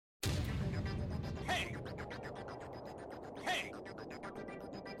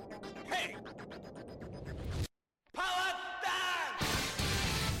Ready! Power dance!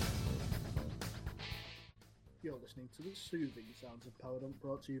 You're listening to the soothing sounds of Power Dunk,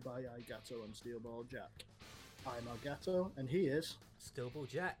 brought to you by iGatto and Steelball Jack. I'm Elgato, and he is... Steelball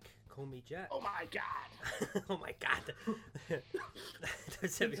Jack. Call me Jack. Oh my god! Oh my god.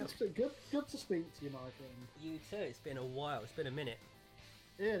 Don't tell me off. Good to speak to you, my friend. You too. It's been a while. It's been a minute.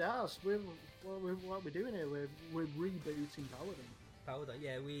 It has. What are we doing here? We're rebooting Power Dunk. Power Dunk.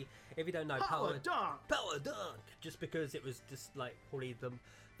 Yeah, if you don't know, Power Dunk! Power Dunk! Just because it was just like probably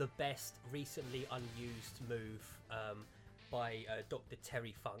the best recently unused move by Dr.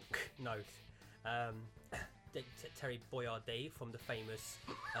 Terry Funk. No. Terry Boyardee from the famous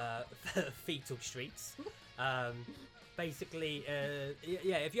Fetal Streets. Basically,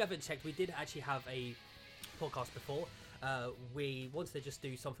 yeah, if you haven't checked, we did actually have a podcast before. We wanted to just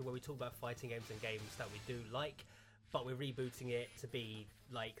do something where we talk about fighting games and games that we do like, but we're rebooting it to be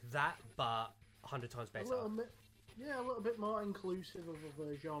like that, but 100 times better. A little bit more inclusive of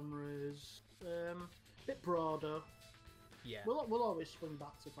other genres, a bit broader. Yeah. We'll always swing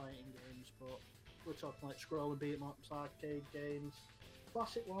back to fighting games, but we're talking like scroll and beat 'em ups, arcade games,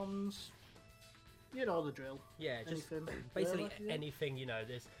 classic ones. You know the drill. Yeah, just anything. basically Yeah. anything, you know.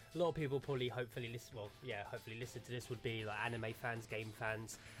 There's a lot of people probably hopefully listen to this would be like anime fans, game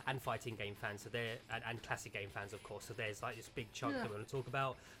fans, and fighting game fans. So they're and classic game fans, of course. So there's like this big chunk that we want to talk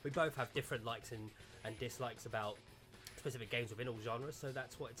about. We both have different likes and dislikes about specific games within all genres. So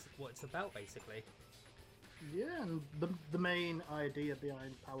that's what it's about, basically. Yeah, and the main idea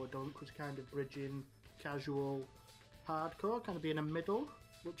behind Power Dunk was kind of bridging casual, hardcore, kind of being a middle,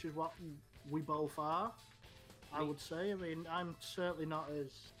 which is what we both are, I would say. I mean, I'm certainly not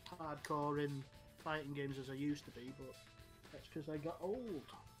as hardcore in fighting games as I used to be, but that's because I got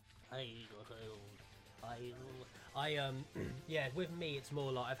old. I got old. Yeah, with me it's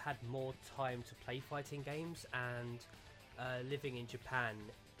more like I've had more time to play fighting games, and living in Japan,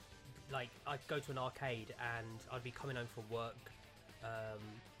 like I'd go to an arcade and I'd be coming home from work,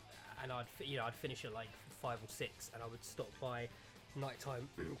 and I'd finish at like 5 or 6, and I would stop by nighttime,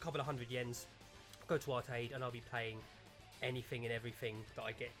 a couple of 100 yens, go to arcade, and I'll be playing anything and everything that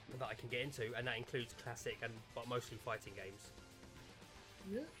I can get into, and that includes classic but mostly fighting games.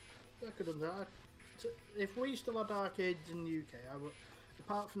 Yeah, I could have that. If we still had arcades in the UK, I would,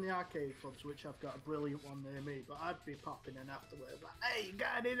 apart from the arcade clubs, which I've got a brilliant one near me, but I'd be popping in afterwards like, hey, you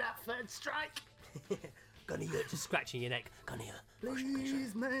got any of that Third Strike? Gonna hear just scratching your neck. Gonna hear.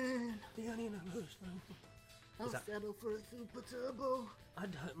 Please, man. I'll that- settle for a Super Turbo. I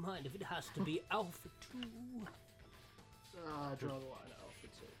don't mind if it has to be Alpha 2. I'd rather like that Alpha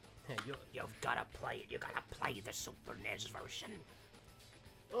 2. You've gotta play it. You gotta play the Super NES version.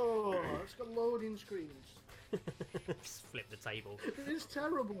 Oh, it's got loading screens. Just flip the table. It's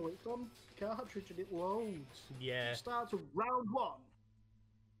terrible. It's on cartridge and it loads. Yeah. It starts with round 1.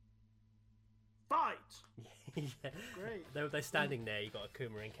 Fight! Yeah. Great. They're standing there. You got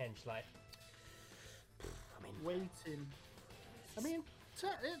Akuma and Kench like. I mean, Waiting. I mean,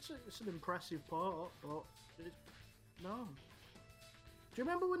 it's an impressive part, but it's, no. Do you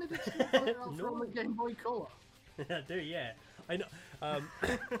remember when it did Street Fighter out No. from the Game Boy Color? I do. Yeah, I know.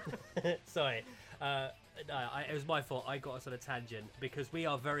 Sorry. No, it was my fault. I got us on a tangent because we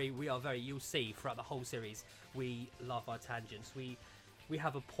are very. You'll see throughout the whole series, we love our tangents. We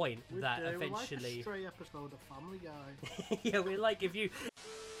have a point that We're eventually. like a stray episode of Family Guy. Yeah, we're like if you.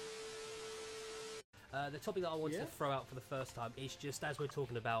 The topic that I wanted to throw out for the first time is just as we're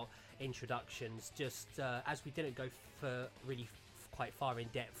talking about introductions, just as we didn't go for really quite far in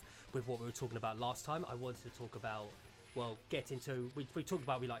depth with what we were talking about last time, I wanted to talk about, get into, we talked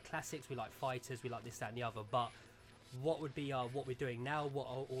about we like classics, we like fighters, we like this, that and the other, but what would be what we're doing now, what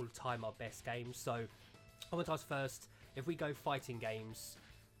are all the time our best games. So I want to ask first, if we go fighting games,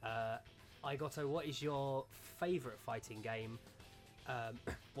 Igoto, what is your favourite fighting game?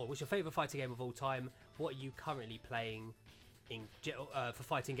 What's your favourite fighting game of all time? What are you currently playing for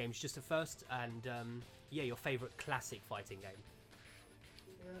fighting games? Just the first, and your favourite classic fighting game.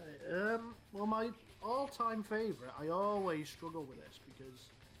 Right. Well, my all-time favourite, I always struggle with this because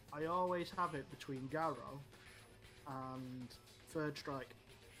I always have it between Garou and Third Strike.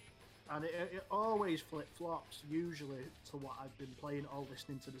 And it always flip-flops, usually, to what I've been playing or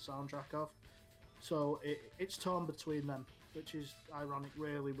listening to the soundtrack of. So it's torn between them, which is ironic,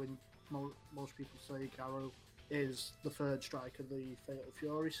 really, when most people say Garou is the Third Strike of the Fatal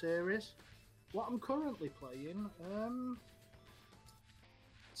Fury series. What I'm currently playing,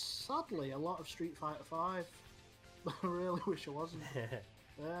 sadly, a lot of Street Fighter 5. I really wish I wasn't.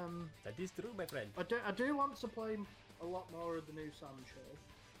 That is true, my friend. I do want to play a lot more of the new Sancho.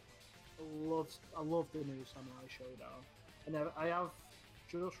 I love the new Samurai Showdown, and I have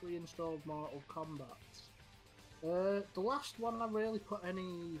just reinstalled Mortal Kombat. The last one I really put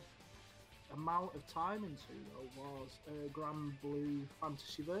any amount of time into though was Grand Blue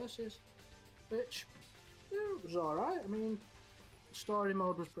Fantasy Versus, which was alright. I mean, story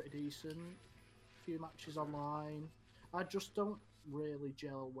mode was pretty decent. A few matches online. I just don't really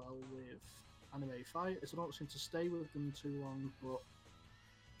gel well with anime fighters. I don't seem to stay with them too long, but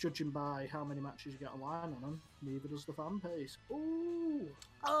judging by how many matches you get online on them, neither does the fan base. Ooh!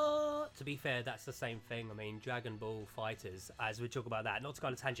 To be fair, that's the same thing. I mean, Dragon Ball Fighters, as we talk about that, not to go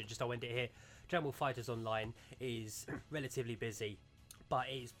on a tangent, just I went it here. Dragon Ball Fighters Online is relatively busy, but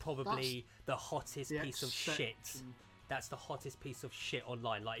it is probably the hottest piece of shit. That's the hottest piece of shit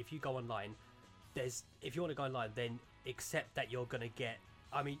online. Like, if you go online, if you want to go online, then accept that you're gonna get.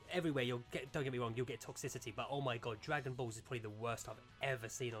 I mean, everywhere you'll get. Don't get me wrong, you'll get toxicity, but oh my god, Dragon Balls is probably the worst I've ever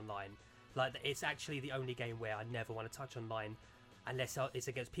seen online. Like, it's actually the only game where I never want to touch online, unless it's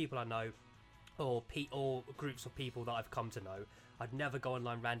against people I know, or groups of people that I've come to know. I'd never go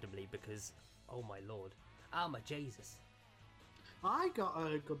online randomly because, oh my lord, oh my Jesus. I got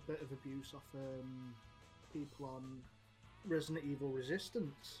a good bit of abuse off people on Resident Evil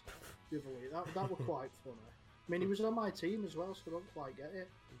Resistance the other week. That were quite funny. I mean, he was on my team as well, so I don't quite get it.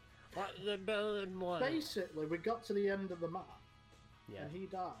 Basically, we got to the end of the map, and he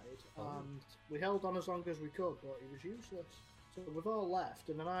died, and we held on as long as we could, but he was useless. So we've all left,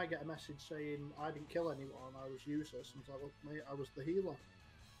 and then I get a message saying I didn't kill anyone, I was useless, and so mate, I was the healer.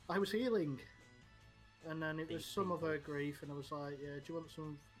 I was healing. And then it was some other grief, and I was like, yeah, do you want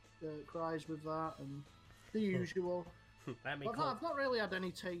some cries with that? And the usual. I've not really had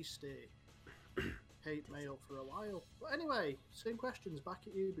any tasty hate mail for a while. But anyway, same questions back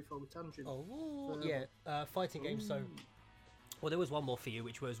at you before we tangent. Fighting games. So, well, there was one more for you,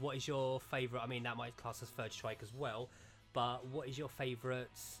 which was, what is your favourite? I mean, that might class as Third Strike as well, but what is your favourite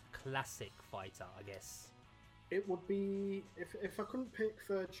classic fighter? I guess it would be, if I couldn't pick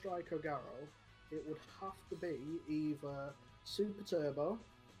Third Strike or Garou, it would have to be either Super Turbo,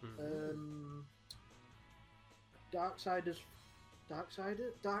 Darkstalkers.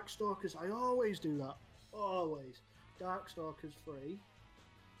 I always do that. Always. Darkstalkers 3.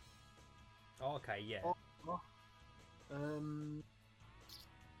 Oh, okay, yeah.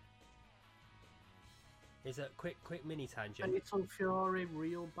 Is a quick mini tangent. Fatal Fury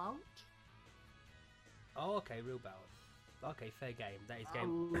Real Bout. Oh, okay, Real Bout. Okay, fair game. That is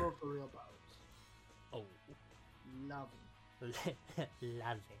game. I love the Real Bout. Oh, love it.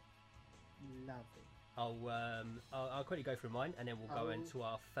 Love it. I'll quickly go through mine, and then we'll go into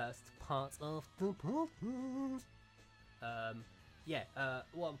our first part of the podcast.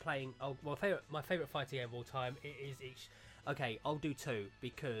 What I'm playing. My favorite fighting game of all time is each. Okay, I'll do two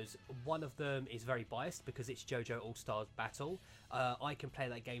because one of them is very biased because it's JoJo All Stars Battle. I can play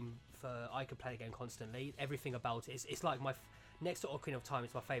that game constantly. Everything about it. It's like my next to Ocarina of Time.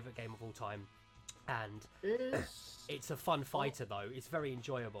 It's my favorite game of all time. And it's a fun fighter though. It's very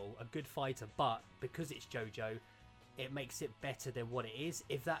enjoyable, a good fighter, but because it's JoJo, it makes it better than what it is.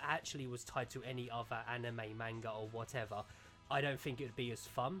 If that actually was tied to any other anime, manga or whatever, I don't think it would be as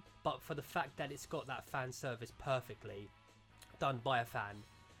fun. But for the fact that it's got that fan service perfectly done by a fan,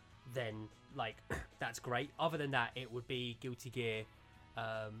 then like that's great. Other than that, it would be Guilty Gear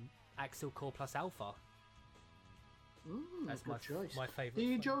Axel Core Plus Alpha. That's my favourite.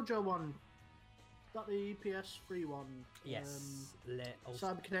 The JoJo one. That the PS3 one? Yes.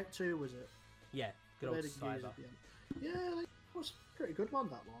 CyberConnect 2, was it? Yeah, good old Cyber. Yeah, that was a pretty good one,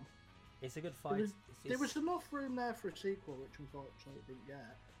 that one. It's a good fight. There was enough room there for a sequel, which unfortunately it didn't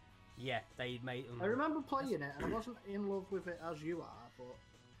get. Yeah, they made... I remember playing it, and I wasn't in love with it as you are, but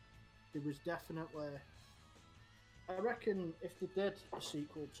there was definitely... I reckon if they did a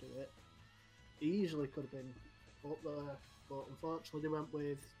sequel to it, it easily could have been up there, but unfortunately they went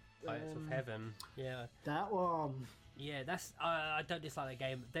with... Pirates of Heaven, yeah. That one. Yeah, that's. I don't dislike that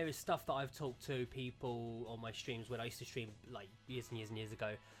game. There is stuff that I've talked to people on my streams when I used to stream like years and years and years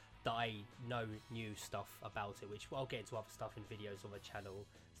ago that I know new stuff about it, which I'll get into other stuff in videos on the channel.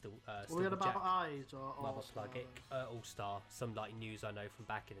 Still about Jack, Eyes or Mother Plug it, All Star. Some like news I know from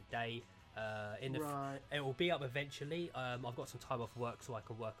back in the day. It will be up eventually. I've got some time off work, so I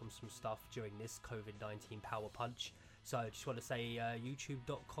can work on some stuff during this COVID-19 power punch. So I just want to say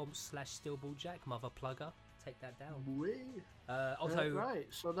youtube.com/SteelBallJack, Mother Plugger. Take that down. Right,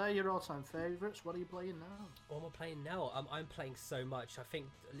 so they're your all-time favourites. What are you playing now? What am I playing now? I'm playing so much. I think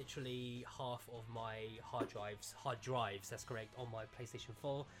literally half of my hard drives, that's correct, on my PlayStation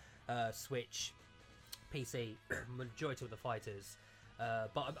 4, Switch, PC, majority of the fighters.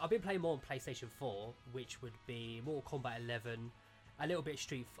 But I've been playing more on PlayStation 4, which would be Mortal Kombat 11, a little bit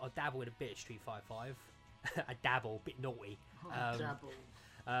I dabble in a bit of Street Fighter 5. I dabble, a bit naughty. Dabble.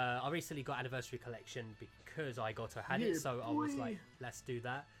 I recently got Anniversary Collection because I had it, so I was like, let's do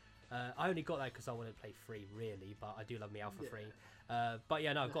that. I only got that because I wanted to play free, really, but I do love me Alpha free. But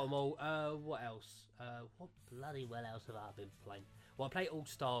yeah, no, I've got them all. What else? What bloody well else have I been playing? Well, I play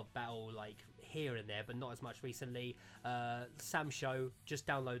All-Star Battle like here and there, but not as much recently. Sam Show just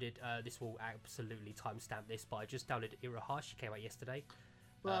downloaded. This will absolutely timestamp this, but I just downloaded Irahashi. Came out yesterday.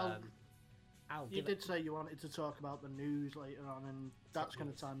 Well, you did say you wanted to talk about the news later on, and that's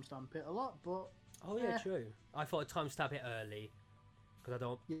going to timestamp it a lot. But oh yeah, true. I thought I'd timestamp it early because I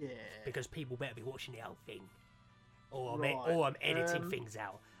don't. Yeah. Because people better be watching the whole thing, or I'm editing things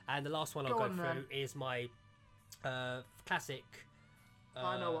out. And the last one I'll go through is my classic.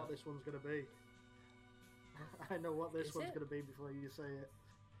 I know what this one's going to be. I know what this one's going to be before you say it.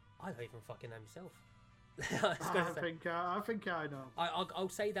 I don't even fucking know myself. I think I know. I'll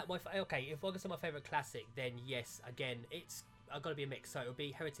say that okay. If I can say my favorite classic, then yes. Again, I've got to be a mix. So it'll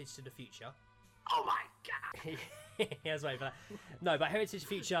be Heritage to the Future. Oh my god! Yeah, I was waiting for that. No, but Heritage to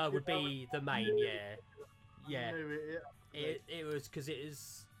the Future would be the main. Yeah. It was because it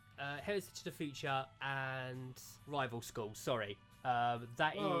is Heritage to the Future and Rival Schools. Sorry.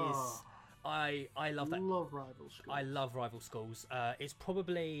 That is I love that. Love Rival Schools. I love Rival Schools. It's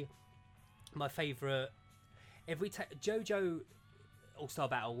probably my favourite. If we take JoJo All-Star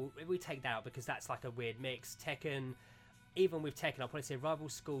Battle, if we take that out because that's like a weird mix. Tekken, even with Tekken, I'll probably say Rival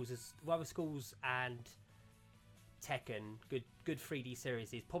Schools and Tekken, good 3D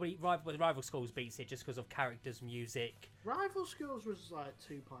series. Is probably Rival Schools beats it just because of characters, music. Rival Schools was like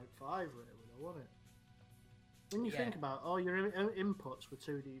 2.5 really, wasn't it? When you think about your inputs were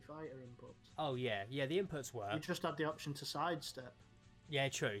 2D fighter inputs. Oh yeah, the inputs were. You just had the option to sidestep. Yeah,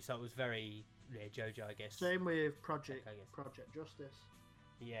 true. So it was very JoJo, I guess. Same with Project Justice.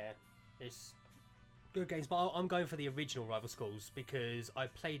 Yeah, it's good games, but I'm going for the original Rival Schools because I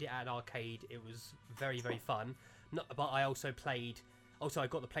played it at an arcade. It was very, very fun. But I also played. Also, I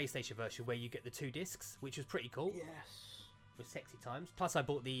got the PlayStation version where you get the 2 discs, which was pretty cool. Yes. With sexy times. Plus, I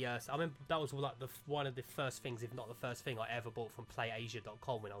bought the. I remember that was like one of the first things, if not the first thing, I ever bought from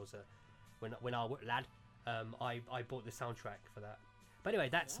PlayAsia.com when I was when I was a lad. I bought the soundtrack for that. But anyway,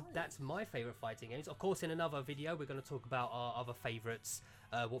 that's my favourite fighting games. Of course, in another video, we're going to talk about our other favourites,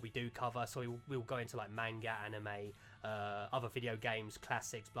 what we do cover. So we'll go into like manga, anime, other video games,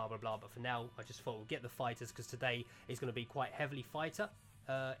 classics, blah, blah, blah. But for now, I just thought we'll get the fighters because today is going to be quite heavily fighter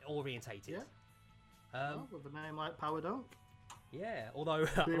orientated. Yeah. With a name like Power Dunk. Yeah, although...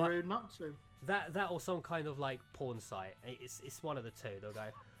 Be rude not to. That or some kind of like porn site. It's one of the two. They'll go,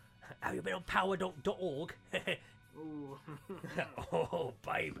 have you been on powerdunk.org? Ooh. Oh,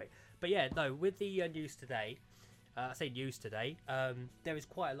 baby. But yeah, no, with the news today, I say news today, there is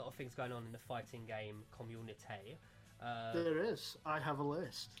quite a lot of things going on in the fighting game community. There is. I have a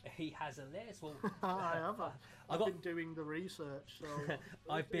list. He has a list. Well, I have. I've been doing the research. So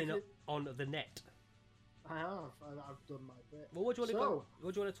I've been on the net. I have. I've done my bit. Well, what do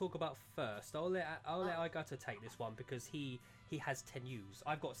you want to talk about first? I'll let Igata take this one because he has 10 news.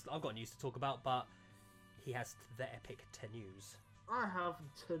 I've got news to talk about, but he has the epic 10 news. I have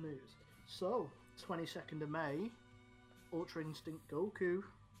 10 news. So, 22nd of May, Ultra Instinct Goku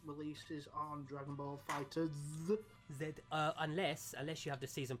releases on Dragon Ball FighterZ. Unless you have the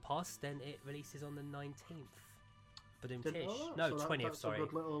season pass, then it releases on the 19th. No, so 20th, sorry.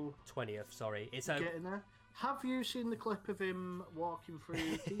 20th, sorry. It's a... Get in there. Have you seen the clip of him walking through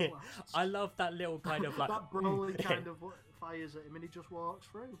Team Blasts? I love that little kind of like... that Broly kind of fires at him and he just walks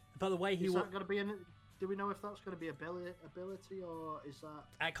through. But the way he... Is that going to be in... Do we know if that's going to be ability or is that...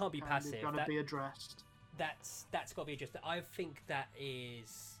 It can't be passive. Going to be addressed? That's got to be addressed. I think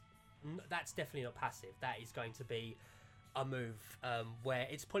that's definitely not passive. That is going to be a move where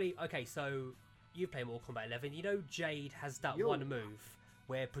it's probably... Okay, so you play Mortal Kombat 11. You know Jade has that one move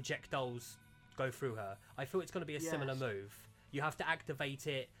where projectiles go through her. I feel it's going to be a similar move. You have to activate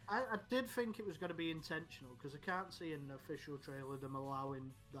it. I did think it was going to be intentional because I can't see an official trailer them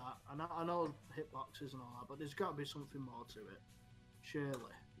allowing that. And I know hitboxes and all that, but there's got to be something more to it.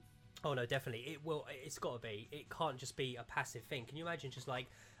 Surely. Oh no, definitely. It will. It's got to be. It can't just be a passive thing. Can you imagine just like,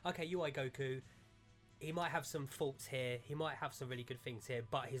 okay, UI Goku, he might have some faults here. He might have some really good things here,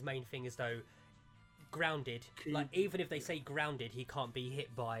 but his main thing is though, grounded. Like even if they say grounded, he can't be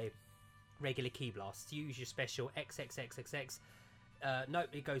hit by regular key blasts. Use your special XXXXX. Nope,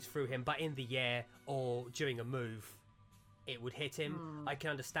 it goes through him, but in the air or during a move, it would hit him. I can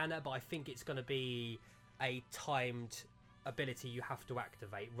understand that, but I think it's going to be a timed ability you have to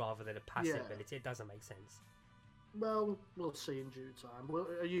activate rather than a passive Yeah. ability. It doesn't make sense. Well, we'll see in due time. Well,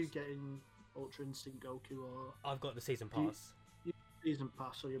 are you getting Ultra Instinct Goku or I've got the season Do you- pass. Season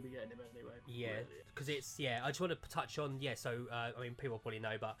Pass, so you'll be getting him anyway? Yeah, really? because it's I just want to touch on So I mean, people probably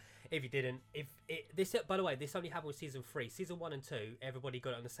know, but if you didn't, this by the way, this only happened with season 3. Season 1 and 2, everybody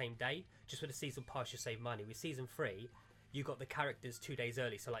got it on the same day. Just with the season pass, you save money. With season 3, you got the characters 2 days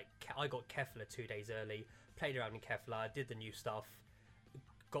early. So like, I got Kefla 2 days early. Played around in Kefla, did the new stuff.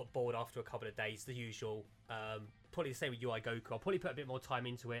 Got bored after a couple of days, the usual. Probably the same with UI Goku. I'll probably put a bit more time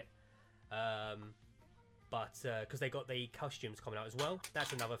into it. But because they got the costumes coming out as well,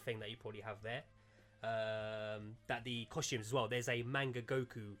 that's another thing that you probably have there. That the costumes as well. There's a manga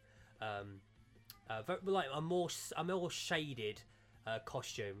Goku, like a more shaded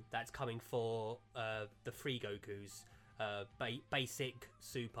costume that's coming for the 3 Gokus, basic,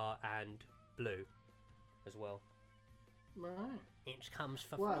 super, and blue as well. Right. Each comes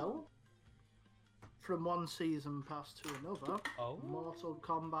for Well, from one season pass to another, Oh. Mortal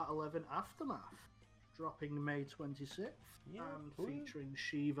Kombat 11 Aftermath, dropping May 26th, Yeah, and cool. featuring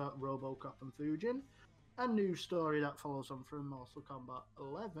Shiva, Robocop, and Fujin. A new story that follows on from Mortal Kombat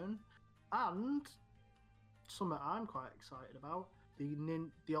 11, and something I'm quite excited about,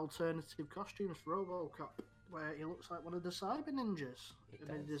 the alternative costumes for Robocop, where he looks like one of the Cyber Ninjas. It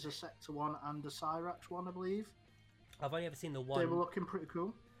I mean, does. there's a Sector 1 and a Cyrax one, I believe. I've only ever seen the They were one. looking pretty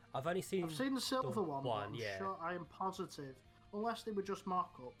cool. I've only seen. I've seen the silver one, but one, I'm yeah. sure I am positive. Unless they were just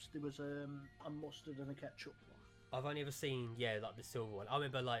markups, there was a mustard and a ketchup one. I've only ever seen like the silver one. I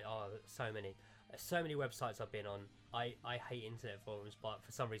remember like so many websites I've been on. I hate internet forums, but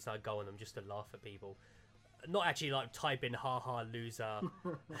for some reason I go on them just to laugh at people. Not actually like type in haha loser,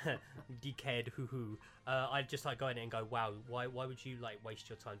 dickhead, hoo hoo. I just like go in it and go, wow, why would you like waste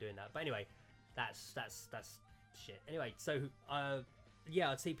your time doing that? But anyway, that's shit. Anyway, so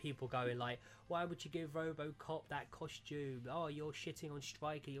I'd see people going like, why would you give RoboCop that costume? Oh, you're shitting on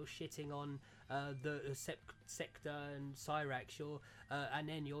Striker, you're shitting on the Sector and Cyrax, and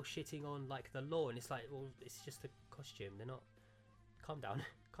then you're shitting on like the law, and it's like, well, it's just a costume. They're not. Calm down,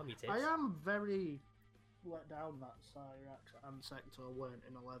 calm your tits. I am very let down that Cyrax and Sector weren't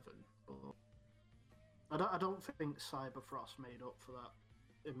in 11, but I don't think Cyberfrost made up for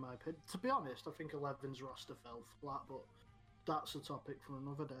that, in my opinion. To be honest, I think 11's roster fell flat, but that's a topic for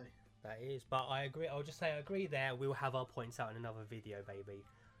another day. That is, but I agree. I'll just say I agree there. We'll have our points out in another video, baby.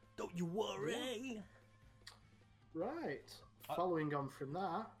 Don't you worry. Right. Following on from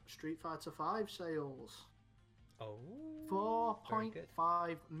that, Street Fighter V sales. Oh,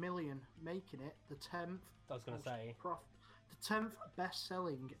 4.5 million, making it the 10th. I was gonna say the 10th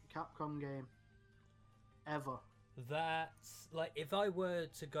best-selling Capcom game ever. that's like if I were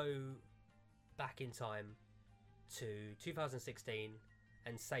to go back in time to 2016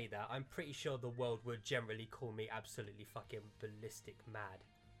 and say that, I'm pretty sure the world would generally call me absolutely fucking ballistic mad.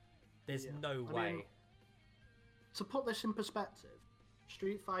 There's Yeah. no I way. mean, to put this in perspective,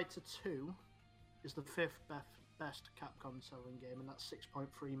 Street Fighter 2 is the 5th best Capcom selling game, and that's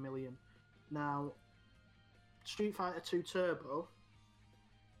 6.3 million. Now, Street Fighter 2 Turbo,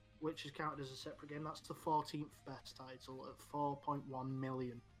 which is counted as a separate game, that's the 14th best title at 4.1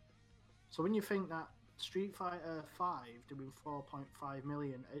 million. So when you think that Street Fighter 5 doing 4.5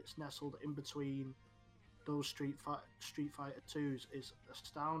 million, it's nestled in between those Street Fighter 2s is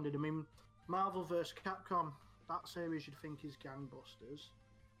astounding. I mean, Marvel vs. Capcom, that series you'd think is gangbusters,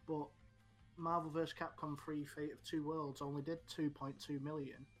 but Marvel vs. Capcom 3 Fate of Two Worlds only did 2.2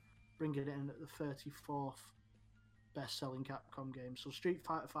 million, bringing it in at the 34th best-selling Capcom game. So Street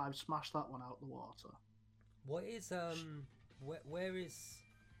Fighter 5 smashed that one out the water. What is where is?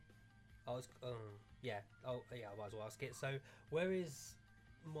 I was I might as well ask it. So where is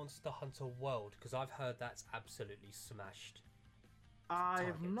Monster Hunter World? Because I've heard that's absolutely smashed. I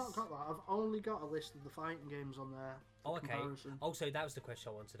have not Targets. got that. I've only got a list of the fighting games on there. Oh, for okay. comparison. Also, that was the question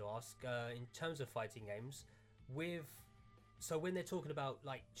I wanted to ask. In terms of fighting games, so when they're talking about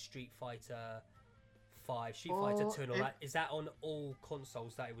like Street Fighter 5, Street Fighter 2 and all that, is that on all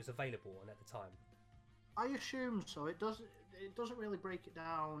consoles that it was available on at the time? I assume so. It doesn't really break it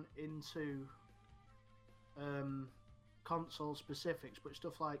down into console specifics, but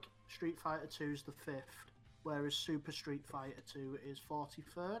stuff like Street Fighter 2 is the 5th, whereas Super Street Fighter 2 is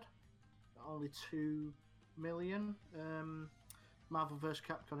 43rd, only 2 million. Marvel vs.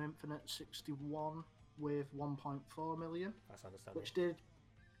 Capcom Infinite 61 with 1.4 million, That's understandable. which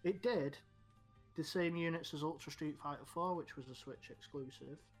did the same units as Ultra Street Fighter 4, which was a Switch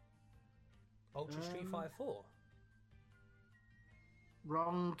exclusive. Ultra Street Fighter 4?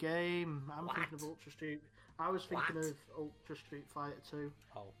 Wrong game. I'm What? thinking of Ultra Street. I was thinking What? of Ultra Street Fighter 2.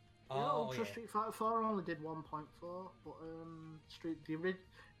 Oh. Yeah, Oh, Ultra yeah. Street Fighter 4 only did 1.4, but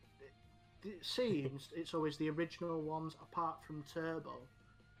it seems it's always the original ones, apart from Turbo,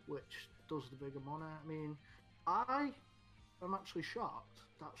 which does the bigger money. I mean, I am actually shocked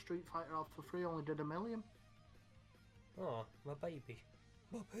that Street Fighter Alpha 3 only did 1 million. Oh, my baby.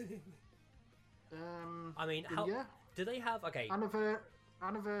 My baby. I mean, how yeah, do they have? Okay,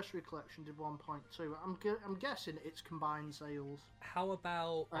 Anniversary Collection did 1.2. I'm guessing it's combined sales. how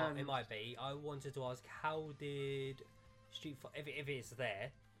about? It might be. I wanted to ask, how did Street Fighter? If it's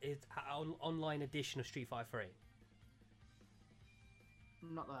there, is online edition of Street Fighter 3?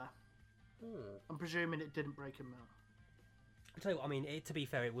 Not there. Hmm. I'm presuming it didn't break a mil. I'll tell you what, I mean, to be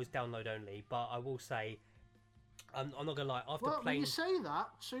fair, it was download only, but I will say, I'm not gonna lie. After Well, when playing, you say that,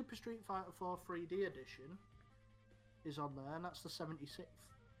 Super Street Fighter 4 3D edition is on there, and that's the 76th.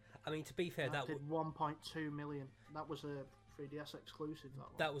 I mean, to be fair, That did 1.2 million. That was a 3DS exclusive.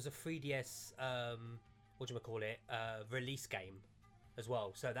 that was a 3DS, what do you call it, release game, as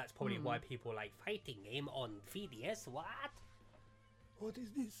well. So that's probably why people are like fighting game on 3DS. What? What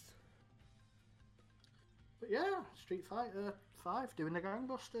is this? But yeah, Street Fighter 5 doing the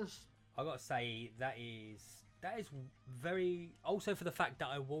gangbusters. I gotta say that is very, also for the fact that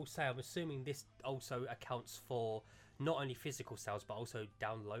I will say, I'm assuming this also accounts for not only physical sales but also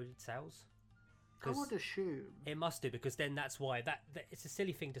downloaded sales. I would assume It must do, because then that's why that it's a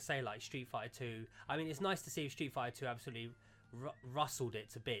silly thing to say, like Street Fighter 2. I mean, it's nice to see if Street Fighter 2 absolutely rustled it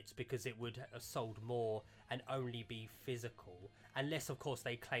to bits, because it would have sold more and only be physical, unless of course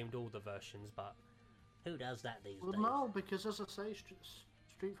they claimed all the versions. But who does that these days? no, because as I say,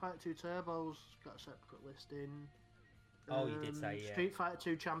 Street Fighter 2 Turbo's got a separate listing. Oh, you did say, yeah. Street Fighter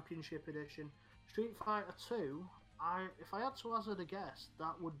 2 Championship Edition. Street Fighter 2, if I had to hazard a guess,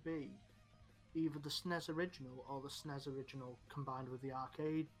 that would be either the SNES original or the SNES original combined with the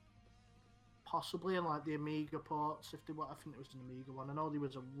arcade. Possibly in like the Amiga ports, if they were. I think it was an Amiga one. I know there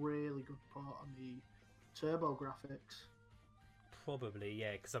was a really good port on the Turbo graphics. Probably,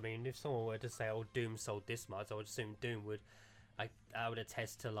 yeah, because I mean, if someone were to say, "Oh, Doom sold this much," I would assume Doom would. I would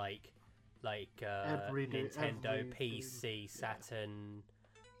attest to like Nintendo, PC, Saturn,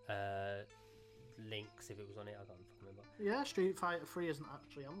 Lynx, if it was on it. I can't remember. Yeah, Street Fighter 3 isn't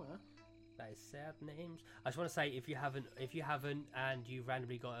actually on there. That is sad names. I just want to say, if you haven't, and you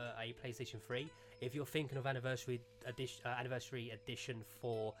randomly got a PlayStation 3, if you're thinking of anniversary edition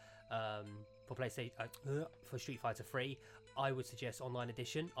for PlayStation for Street Fighter 3, I would suggest online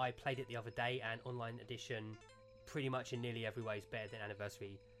edition. I played it the other day, and online edition, pretty much in nearly every way, is better than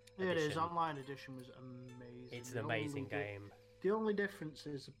anniversary edition. It is. Online edition was amazing. It's an amazing game. The only difference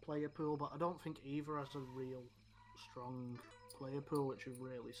is the player pool, but I don't think either has a real strong player pool, which is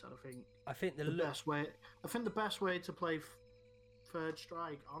really sad. I think the best way. I think the best way to play Third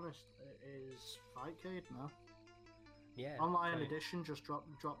Strike, honest, is Fightcade now. Yeah. Online edition just dropped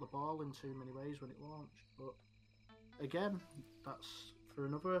the ball in too many ways when it launched, but again, that's for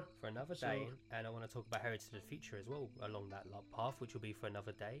another day. And I want to talk about Heritage of the Future as well along that path, which will be for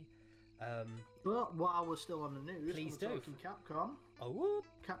another day. But while we're still on the news, please we're do. talking Capcom. Oh,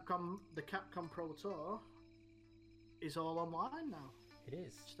 the Capcom Pro Tour is all online now. It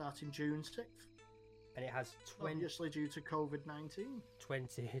is. Starting June 6th. And it has obviously due to COVID-19.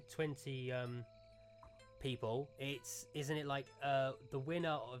 20 people. Isn't it like the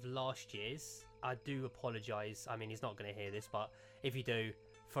winner of last year's? I do apologise. I mean, he's not going to hear this, but if you do,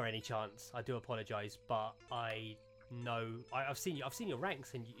 for any chance, I do apologise. But I know I've seen your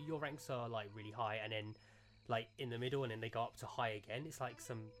ranks, and your ranks are like really high, and then like in the middle, and then they go up to high again. It's like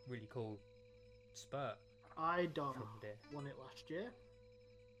some really cool spurt. I won it last year.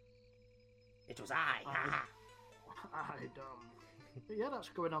 It was I But yeah, that's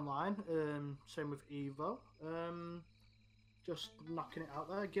going online. Same with Evo. Just knocking it out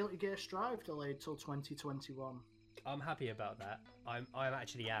there. Guilty Gear Strive delayed till 2021. I'm happy about that. I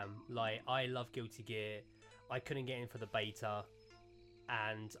actually am. Like, I love Guilty Gear. I couldn't get in for the beta,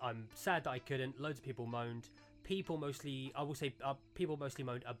 and I'm sad that I couldn't. Loads of people moaned. People mostly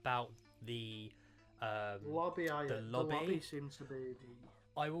moaned about the lobby. The lobby seems to be the...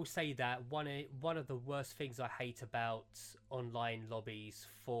 I will say that one of the worst things I hate about online lobbies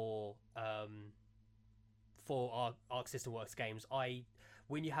for Arc System Works games,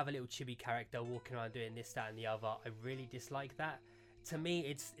 when you have a little chibi character walking around doing this, that, and the other, I really dislike that. To me,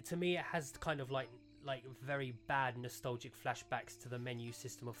 it has kind of like very bad nostalgic flashbacks to the menu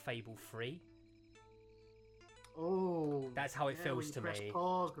system of Fable 3. Oh, that's how it feels to press me.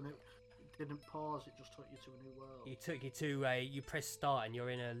 Pause when didn't pause. It just took you to a new world. You took you to a. You press start and you're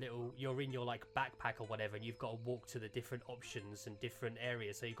in your like backpack or whatever, and you've got to walk to the different options and different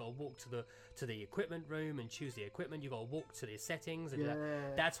areas. So you've got to walk to the equipment room and choose the equipment. You've got to walk to the settings, and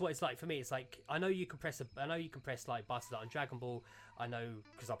that's what it's like for me. It's like I know you can press like buttons on Dragon Ball. I know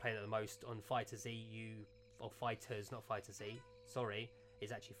because I played it the most on Fighter Z. Or Fighters, not Fighter Z. Sorry,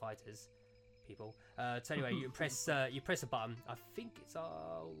 it's actually Fighters. People. So anyway, you press a button. I think it's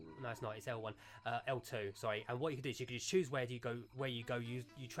no, it's not. It's L1, L2. Sorry. And what you can do is you can just choose where you go. You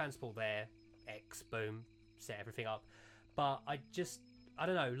transport there. X. Boom. Set everything up. But I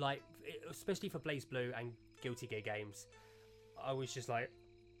don't know. Like especially for Blaze Blue and Guilty Gear games, I was just like,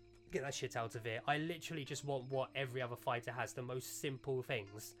 get that shit out of it. I literally just want what every other fighter has. The most simple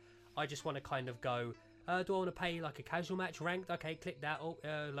things. I just want to kind of go. Do I want to pay like a casual match ranked? Okay, click that. Oh,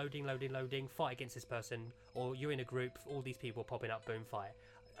 loading. Fight against this person, or you're in a group. All these people popping up. Boom, fight.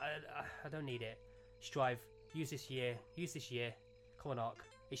 I don't need it. Strive. Use this year. Come on, Ark.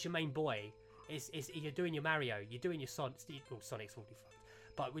 It's your main boy. You're doing your Mario. You're doing your Sonic. Oh, Sonic's already fucked.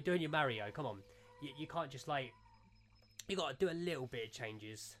 But we're doing your Mario. Come on. You can't just like. You got to do a little bit of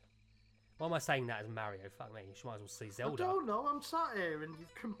changes. Why am I saying that as Mario? Fuck me. You might as well see Zelda. I don't know. I'm sat here and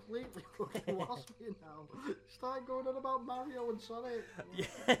you've completely fucking lost me now. Start going on about Mario and Sonic. Yeah.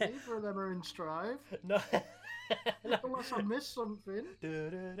 Neither of them are in Strive. No. Unless I missed something.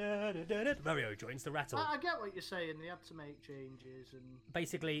 Mario joins the rattle. I get what you're saying. They had to make changes and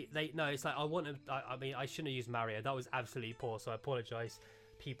basically it's like I mean I shouldn't have used Mario. That was absolutely poor. So I apologise.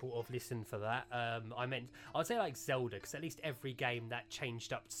 People have listened for that. I'd say like Zelda, because at least every game that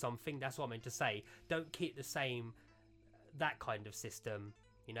changed up something. That's what I meant to say. Don't keep the same that kind of system,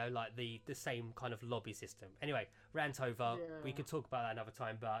 like the same kind of lobby system. Anyway, rant over. Yeah. We could talk about that another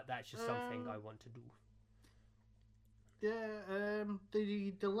time, but that's just something I want to do. Yeah,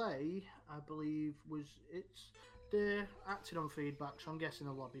 the delay, I believe, they're acting on feedback, so I'm guessing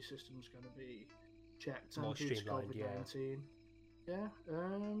the lobby system's going to be checked More due to streamlined, COVID-19. Yeah.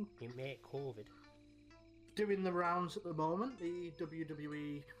 You make COVID. Doing the rounds at the moment, the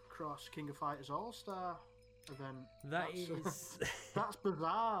WWE Cross King of Fighters All-Star event. That's that's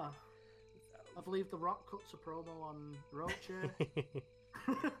bizarre. I believe The Rock cuts a promo on Roche.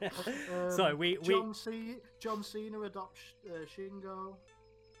 So we John Cena adopts Shingo.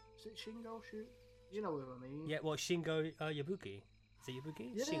 Is it Shingo? Shoot, you know what I mean. Yeah, well, Shingo Yabuki. Is it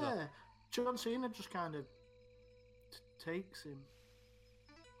Yabuki? Yeah, Shingo. John Cena just kind of takes him.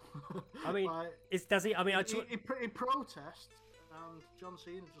 I mean, like, does he? I mean, he protests, and John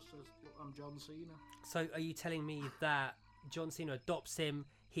Cena just says, "Look, I'm John Cena." So, are you telling me that John Cena adopts him?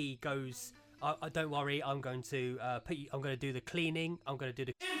 He goes, "Don't worry, I'm going to I'm going to do the cleaning. I'm going to do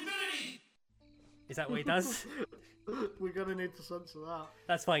the." Infinity! Is that what he does? We're gonna need to censor that.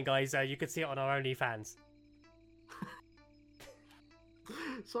 That's fine, guys. You can see it on our OnlyFans.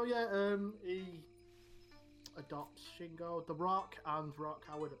 So yeah, he adopts Shingo. The Rock and Rock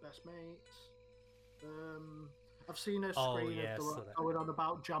Howard are best mates. I've seen a screen of The Rock going on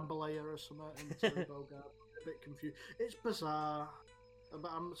about Jambalaya or something, and Terry Bogard a bit confused. It's bizarre.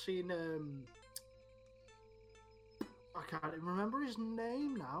 But I'm seeing I can't even remember his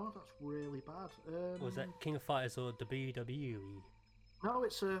name now. That's really bad. Was that King of Fighters or WWE? No,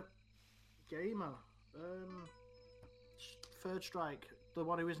 it's a gamer. Third Strike, the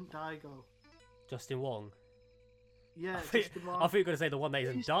one who isn't Daigo. Justin Wong. Yeah, Justin Wong. I thought you were going to say the one that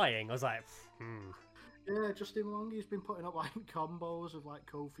isn't dying. I was like, Yeah, Justin Wong. He's been putting up like combos of like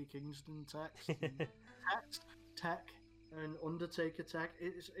Kofi Kingston tech, and Undertaker tech.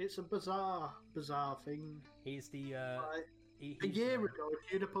 It's a bizarre thing. He's the a year ago,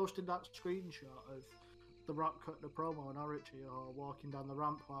 if you'd have posted that screenshot of The Rock cutting a promo on Orichi or walking down the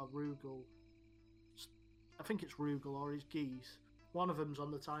ramp while Rugal, I think it's Rugal or his geese, one of them's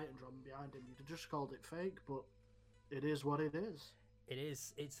on the Titan drum behind him, you'd have just called it fake, but it is what it is. It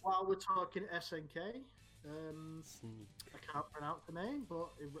is. It's while we're talking SNK, I can't pronounce the name, but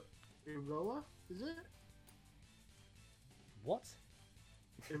Iroha, is it? What?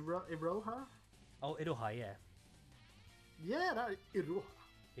 Iroha? Oh, Iroha, yeah. Yeah, that Iroha.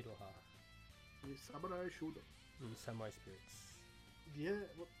 Iroha. Samurai Shodown. Samurai Spirits. Yeah,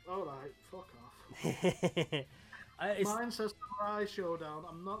 well, alright, fuck off. Mine says Samurai Showdown.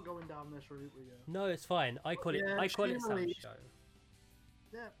 I'm not going down this route with you. No, it's fine. I call it Sam Show.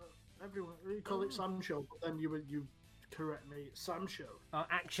 Yeah, but everyone you call it Sam Show, but then you correct me, it's Sam Show. Oh,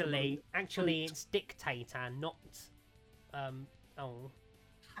 actually, it's Dictator, not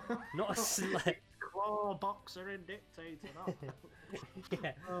not a slut. Law, boxer, and dictator. No.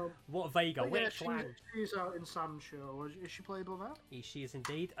 Yeah. What Vega? Which one? She's out in Sam's show. Is she playable now? She is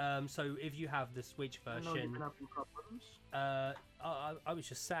indeed. So if you have the Switch version, I know you've been having problems. I was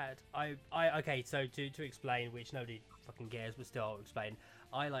just sad. Okay. So to explain, which nobody fucking cares, but still I'll explain.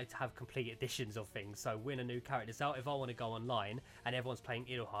 I like to have complete editions of things. So when a new character's out, if I want to go online and everyone's playing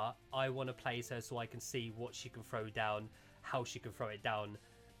Iroha, I want to play her so I can see what she can throw down, how she can throw it down.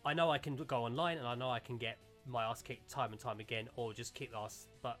 I know I can go online and I know I can get my ass kicked time and time again, or just kick ass,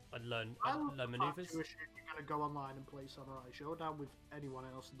 but learn maneuvers. You're gonna go online and play Samurai Showdown with anyone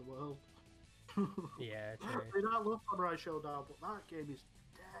else in the world. Yeah, true. I mean, I love Samurai Showdown, but that game is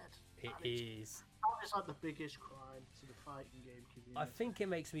dead. It is. That is like the biggest crime to the fighting game community. I think it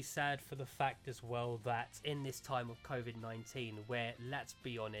makes me sad for the fact as well that in this time of COVID-19, where let's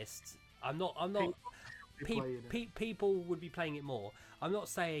be honest, I'm not. People would be playing it more. I'm not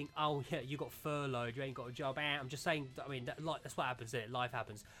saying, oh yeah, you got furloughed, you ain't got a job. I'm just saying, I mean, that's what happens. Life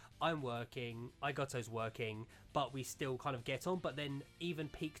happens. I'm working, Igoto's working, but we still kind of get on. But then even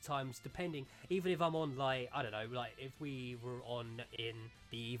peak times, depending, even if I'm on, like, I don't know, like if we were on in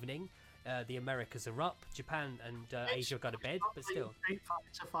the evening, the Americas are up, Japan and Asia go to bed, but still. Street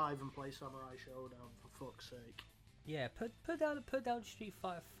Fighter 5 and play Samurai Showdown, for fuck's sake. Yeah, put down Street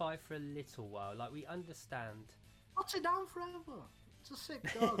Fighter 5 for a little while. Like, we understand. Put it down forever. It's a sick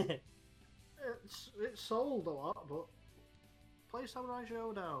dog. it's sold a lot, but play Samurai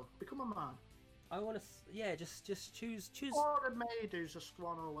Showdown. Become a man. I want to, just choose. Or a maid who's a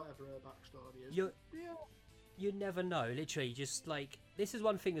swan or whatever her backstory is. You never know. Literally, just like, this is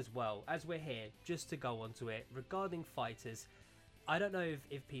one thing as well. As we're here, just to go onto it regarding fighters. I don't know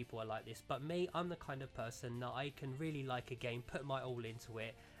if people are like this, but me, I'm the kind of person that I can really like a game, put my all into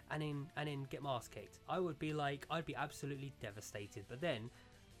it, and then get my ass kicked. I'd be absolutely devastated. But then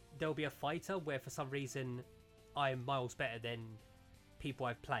there'll be a fighter where for some reason I'm miles better than people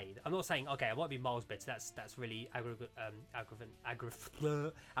I've played. I'm not saying, okay, I won't be miles better. That's really arrogant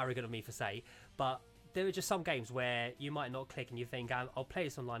of me for say. But there are just some games where you might not click and you think, I'll play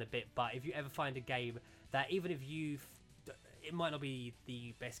this online a bit. But if you ever find a game that even if it might not be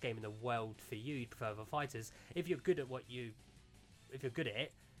the best game in the world for you, you'd prefer other fighters. If you're good at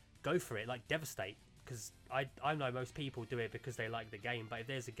it, go for it. Like, devastate. Because I know most people do it because they like the game. But if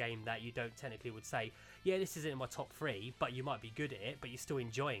there's a game that you don't technically would say, yeah, this isn't in my top 3, but you might be good at it, but you're still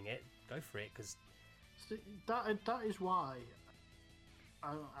enjoying it, go for it. Because that is why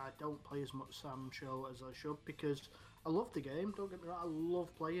I don't play as much Sam Show as I should, because I love the game. Don't get me wrong, I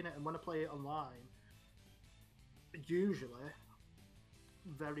love playing it, and when I play it online, usually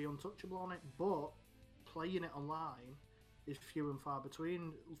very untouchable on it, but playing it online is few and far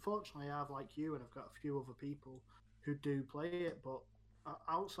between. Fortunately, I have, like you, and I've got a few other people who do play it, but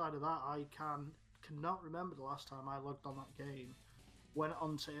outside of that, I cannot remember the last time I logged on that game, went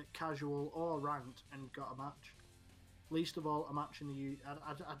onto casual or ranked and got a match. Least of all, a match in the UK.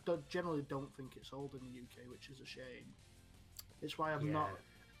 I generally don't think it's sold in the UK, which is a shame. It's why I've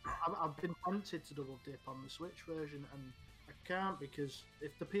been tempted to double dip on the Switch version, and I can't, because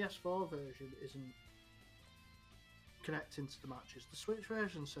if the PS4 version isn't connecting to the matches, the Switch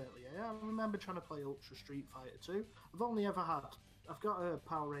version certainly. I remember trying to play Ultra Street Fighter 2. I've got a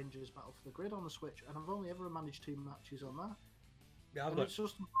Power Rangers Battle for the Grid on the Switch, and I've only ever managed 2 matches on that. Yeah, it's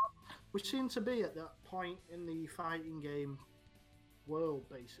just, we seem to be at that point in the fighting game world,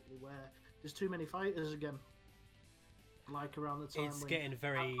 basically, where there's too many fighters again. Like around the time it's getting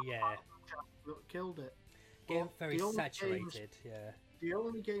very killed it. Getting very saturated. The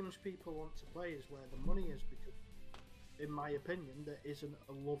only games people want to play is where the money is, because, in my opinion, there isn't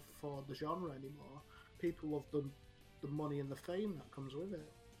a love for the genre anymore. People love the money and the fame that comes with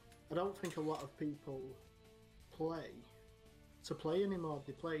it. I don't think a lot of people play to play anymore.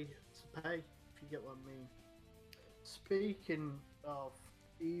 They play to pay, if you get what I mean. Speaking of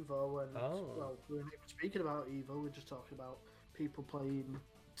Evo, and well, we weren't even speaking about Evo, we're just talking about people playing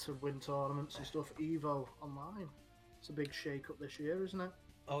to win tournaments and stuff. Evo Online, it's a big shake-up this year, isn't it?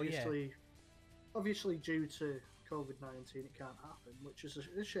 Obviously due to COVID-19 it can't happen, which is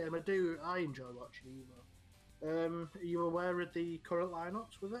a shame. I enjoy watching Evo. Are you aware of the current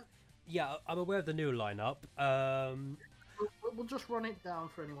lineups with it? Yeah, I'm aware of the new lineup. We'll just run it down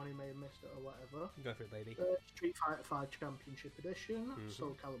for anyone who may have missed it or whatever. Go for it, baby. Street Fighter 5 Championship Edition,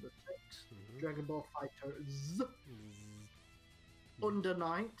 Soul Calibur 6, Dragon Ball FighterZ, Under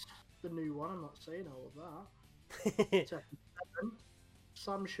Night, the new one, I'm not saying all of that, Tekken 7,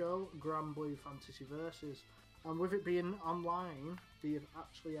 Sam Show, Grand Blue Fantasy Versus, and with it being online, they've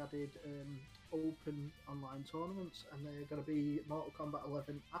actually added open online tournaments, and they're going to be Mortal Kombat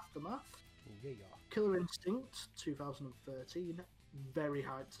 11 Aftermath, Yeah. Killer Instinct 2013. Very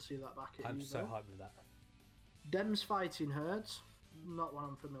hyped to see that back at I'm Evo. so hyped with that. Dems Fighting Herds. Not one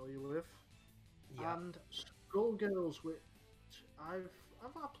I'm familiar with. Yeah. And Skullgirls, which I've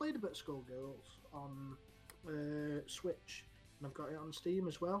played a bit of Skullgirls on Switch, and I've got it on Steam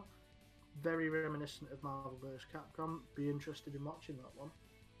as well. Very reminiscent of Marvel vs. Capcom. Be interested in watching that one.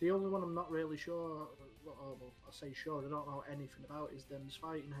 The only one I'm not really sure, well, I say sure, I don't know anything about, is Dems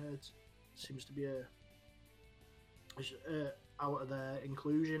Fighting Herds. Seems to be out of their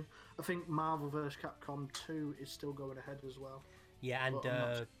inclusion. I think Marvel vs. Capcom 2 is still going ahead as well. Yeah, and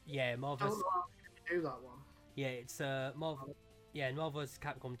Marvel. I don't know how to do that one. Yeah, it's Marvel. Yeah, Marvel vs.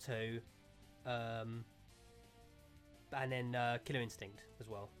 Capcom 2, and then Killer Instinct as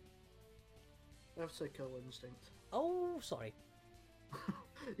well. I have to say Killer Instinct. Oh, sorry.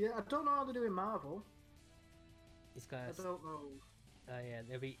 Yeah, I don't know how they're doing Marvel. It's gonna. I don't know. Yeah,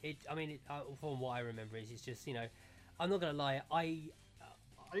 there'll be. From what I remember, it's just I'm not gonna lie. I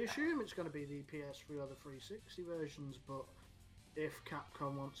assume it's going to be the PS3 or the 360 versions, but if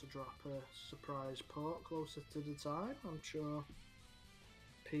Capcom wants to drop a surprise port closer to the time, I'm sure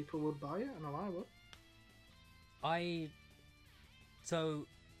people would buy it. I know I would. So,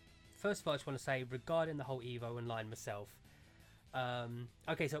 first of all, I just want to say regarding the whole Evo Online myself.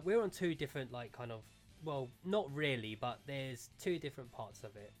 Okay, so we're on two different well, not really, but there's two different parts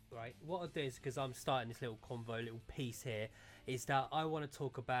of it, right? What I'll do is, because I'm starting this little little piece here, is that I want to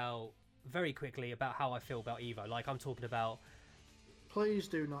talk about very quickly about how I feel about Evo. Like, I'm talking about. Please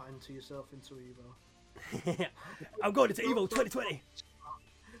do not enter yourself into Evo. I'm going into Evo 2020.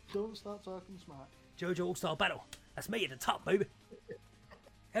 Don't start talking smack. JoJo All-Star Battle. That's me at the top, baby.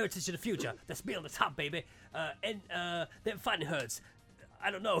 Heritage of the Future. That's me on the top, baby. Them Fighting Herds.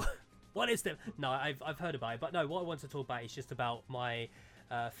 I don't know. What is them? No, I've heard about it. But no, what I want to talk about is just about my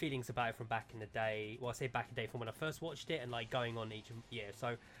feelings about it from back in the day. Well, I say back in the day from when I first watched it and going on each year.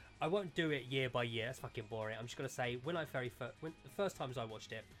 So I won't do it year by year. That's fucking boring. I'm just going to say when the first times I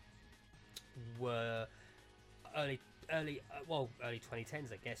watched it were early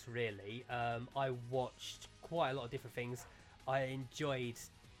 2010s, I guess, really. I watched quite a lot of different things. I enjoyed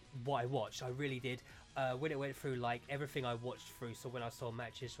what I watched. I really did. When it went through everything I watched through, so when I saw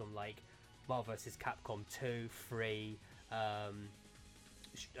matches from Marvel vs. Capcom 2, 3,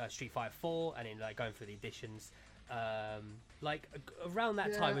 Street Fighter 4, and then going through the editions, around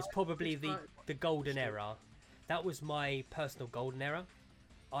that time was probably the golden era. That was my personal golden era.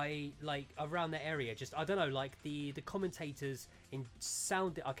 I around that area, just I don't know, the commentators in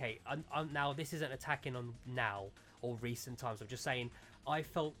sound. Okay, I'm now this isn't attacking on now or recent times. I'm just saying I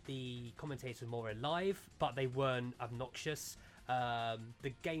felt the commentators were more alive, but they weren't obnoxious.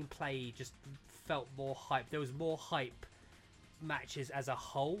 The gameplay just felt more hype. There was more hype matches as a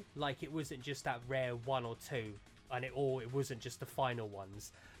whole. It wasn't just that rare one or two, and it wasn't just the final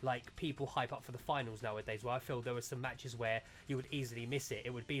ones. People hype up for the finals nowadays, where I feel there were some matches where you would easily miss it.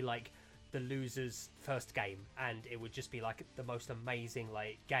 It would be the loser's first game, and it would just be the most amazing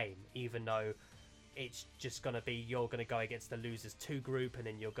game, even though it's just going to be you're going to go against the losers 2 group, and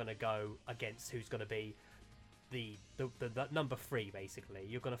then you're going to go against who's going to be the number 3, basically.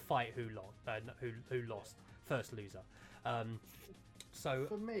 You're going to fight who lost first loser. So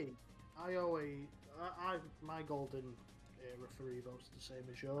for me, I my golden era for Evo is the same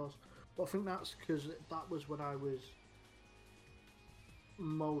as yours, but I think that's because that was when I was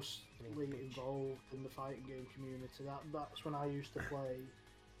mostly involved in the fighting game community. That's when I used to play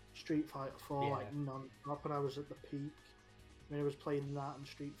Street Fighter 4 non-stop, when I was at the peak. I mean, I was playing that and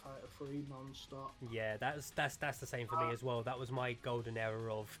Street Fighter 3 non-stop. Yeah, that's the same for me as well. That was my golden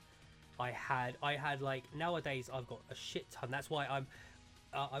era of. I had nowadays I've got a shit ton. That's why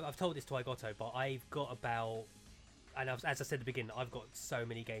I've told this to Igoto, but I've got about. And as I said at the beginning, I've got so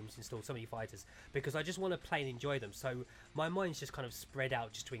many games installed, so many fighters, because I just want to play and enjoy them. So my mind's just kind of spread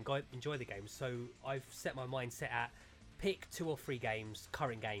out just to enjoy the games. So I've set my mindset at pick 2 or 3 games,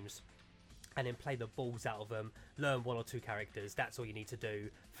 current games, and then play the balls out of them, learn 1 or 2 characters. That's all you need to do.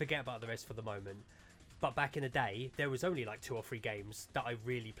 Forget about the rest for the moment. But back in the day, there was only 2 or 3 games that I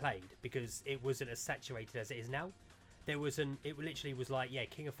really played, because it wasn't as saturated as it is now. It literally was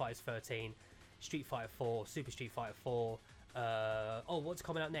King of Fighters 13, Street Fighter 4, Super Street Fighter 4, what's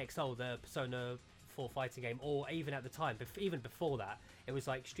coming out next? Oh, the Persona 4 fighting game. Or even at the time, even before that, it was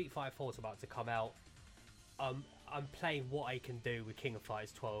Street Fighter 4 is about to come out. I'm playing what I can do with King of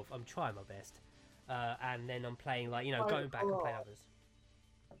Fighters 12. I'm trying my best. And then I'm playing, going back and playing others.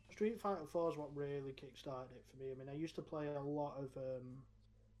 Street Fighter 4 is what really kickstarted it for me. I mean, I used to play a lot of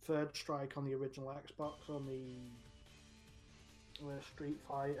Third Strike on the original Xbox, on the Street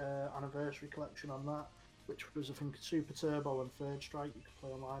Fighter Anniversary Collection on that, which was, I think, Super Turbo and Third Strike. You could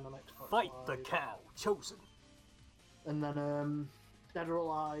play online on Xbox Fight Live. the cow, chosen. And then Dead or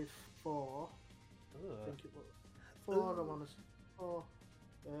Alive 4. I think it was 4. I want to say 4.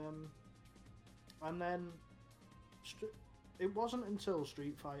 And then it wasn't until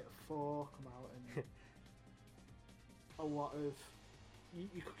Street Fighter 4 come out and a lot of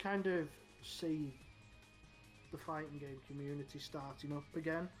you could kind of see the fighting game community starting up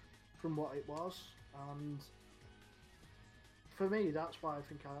again from what it was, and for me that's why I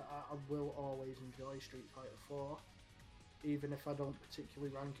think I will always enjoy Street Fighter 4, even if I don't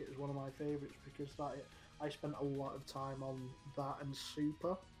particularly rank it as one of my favourites, because I spent a lot of time on that and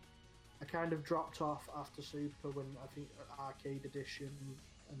Super. I kind of dropped off after Super when I think Arcade Edition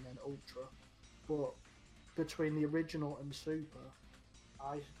and then Ultra, but between the original and Super,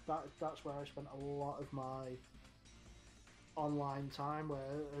 that's where I spent a lot of my online time, where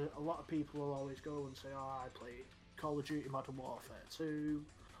a lot of people will always go and say, oh, I played Call of Duty Modern Warfare 2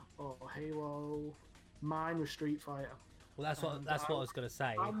 or Halo. Mine was Street Fighter. Well, that's what I was going to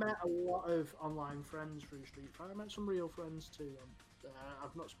say. I met a lot of online friends through Street Fighter. I met some real friends too.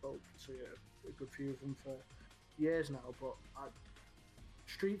 I've not spoken to a good few of them for years now, but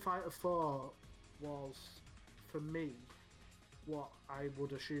Street Fighter 4 was, for me, what I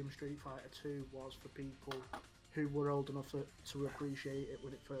would assume Street Fighter 2 was for people who were old enough to appreciate it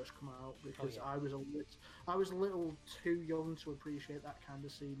when it first came out, because I was a little too young to appreciate that kind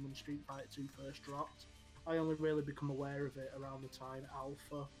of scene when Street Fighter 2 first dropped. I only really become aware of it around the time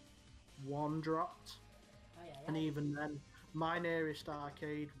Alpha 1 dropped. And even then, my nearest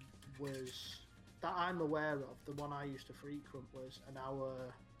arcade was, that I'm aware of, the one I used to frequent, was an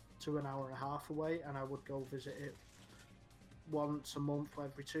hour to an hour and a half away, and I would go visit it once a month,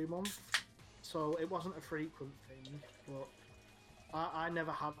 every 2 months. So it wasn't a frequent thing, but I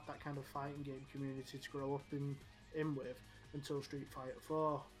never had that kind of fighting game community to grow up in with until Street Fighter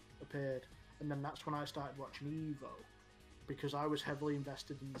 4 appeared. And then that's when I started watching Evo, because I was heavily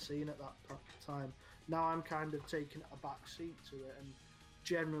invested in the scene at that time. Now I'm kind of taking a back seat to it, and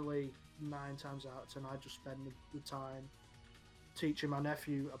generally 9 times out of 10 I just spend the time teaching my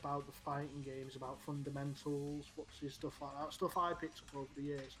nephew about the fighting games, about fundamentals, stuff like that, stuff I picked up over the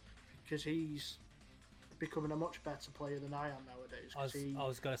years, because he's becoming a much better player than I am nowadays. I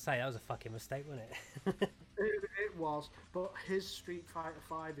was going to say, that was a fucking mistake, wasn't it? It was, but his Street Fighter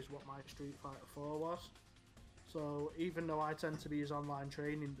 5 is what my Street Fighter 4 was. So even though I tend to be his online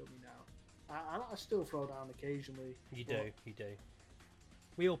training dummy now, I still throw down occasionally. You do.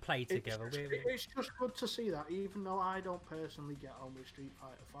 We all play together. It's just good to see that, even though I don't personally get on with Street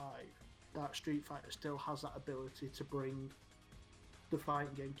Fighter 5, that Street Fighter still has that ability to bring the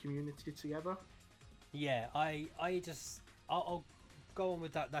fighting game community together. Yeah, I'll go on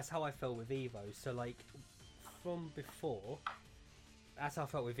with that. That's how I felt with Evo. So like, from before, that's how I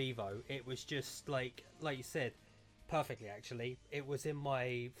felt with Evo. It was just like you said, perfectly actually. It was in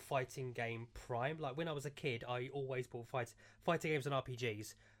my fighting game prime. Like when I was a kid, I always bought fighting games and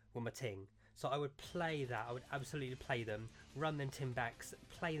RPGs were my thing. So I would play that. I would absolutely play them, run them timbacks,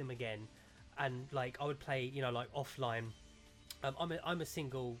 play them again, and like I would play, like offline. I'm a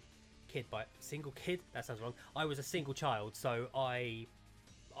single kid, that sounds wrong. I was a single child, so I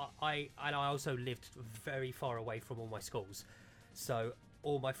also lived very far away from all my schools, so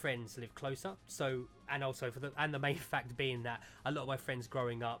all my friends lived closer. So, and also the main fact being that a lot of my friends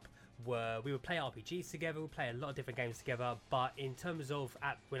growing up we would play RPGs together, we would play a lot of different games together. But in terms of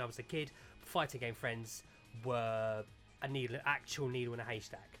when I was a kid, fighting game friends were an actual needle in a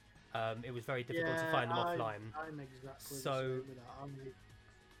haystack. It was very difficult to find them offline. I'm exactly the same with that.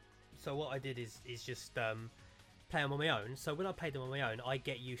 So what I did is just play them on my own. So when I played them on my own, I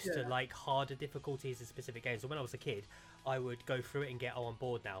get used to like harder difficulties in specific games. So when I was a kid, I would go through it and get, I'm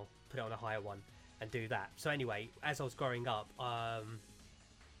bored now, put it on a higher one and do that. So anyway, as I was growing up,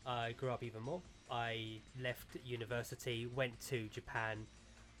 I grew up even more. I left university, went to Japan,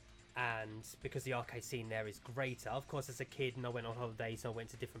 and because the arcade scene there is greater, of course as a kid, and I went on holidays, and I went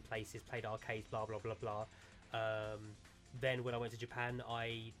to different places, played arcades, blah blah blah blah. Then when I went to Japan,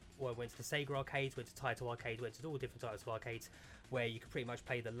 I went to the Sega arcades, went to Taito arcades, went to all different types of arcades where you could pretty much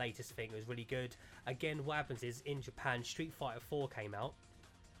play the latest thing. It was really good. Again, what happens is in Japan, Street Fighter 4 came out,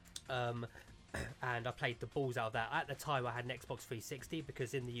 and I played the balls out of that. At the time, I had an Xbox 360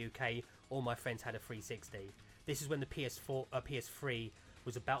 because in the UK, all my friends had a 360. This is when the PS3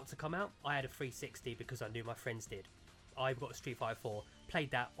 was about to come out. I had a 360 because I knew my friends did. I got a Street Fighter 4,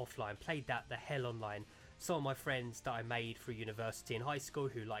 played that offline, played that the hell online. Some of my friends that I made through university and high school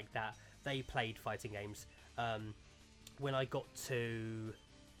who liked that, they played fighting games. when I got to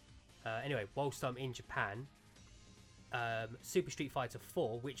anyway, whilst I'm in Japan, Super Street Fighter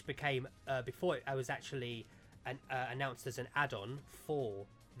 4, which became before it was actually announced as an add-on for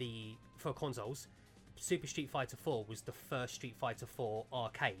consoles. Super Street Fighter 4 was the first Street Fighter 4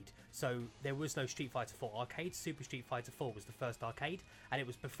 arcade. So there was no Street Fighter 4 arcade. Super Street Fighter 4 was the first arcade, and it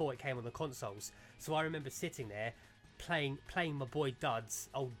was before it came on the consoles. So I remember sitting there playing my boy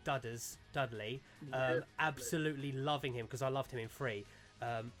Dudley, absolutely loving him because I loved him in 3.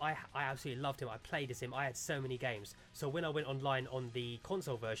 I absolutely loved him. I played as him. I had so many games. So when I went online on the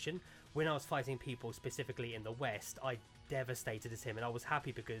console version, when I was fighting people specifically in the West, I devastated as him, and I was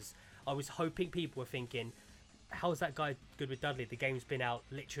happy because I was hoping people were thinking, how's that guy good with Dudley? The game's been out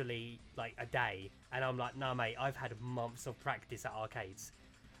literally like a day. And I'm like, nah mate, I've had months of practice at arcades.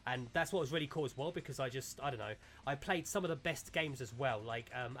 And that's what was really cool as well, because I don't know, I played some of the best games as well.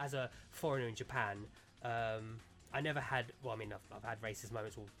 Like as a foreigner in Japan, I never had, well, I mean, I've had racist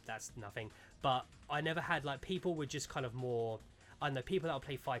moments, well, that's nothing, but I never had, like, people were just kind of more, I don't know, people that would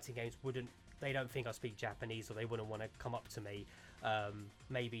play fighting games they don't think I speak Japanese, or they wouldn't want to come up to me,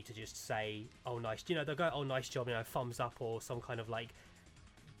 maybe to just say, oh, nice, they'll go, oh, nice job, thumbs up, or some kind of, like,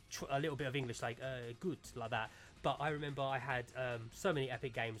 a little bit of English, like, good, like that. But I remember I had so many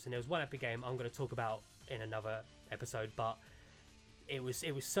epic games, and there was one epic game I'm going to talk about in another episode, but it was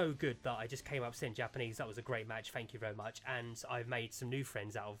so good that I just came up saying Japanese. That was a great match, thank you very much. And I've made some new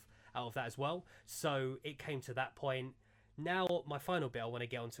friends out of that as well. So it came to that point. Now my final bit I want to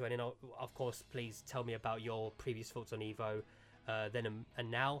get onto, and then of course please tell me about your previous thoughts on Evo then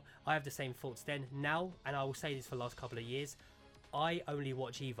and now. I have the same thoughts then, now, and I will say this for the last couple of years, I only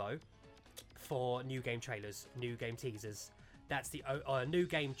watch Evo for new game trailers, new game teasers. That's the new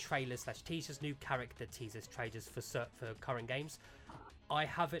game trailers / teasers, new character teasers, trailers for current games. I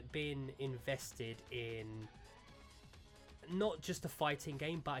haven't been invested in not just a fighting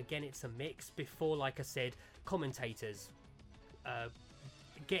game, but again, it's a mix. Before, like I said, commentators,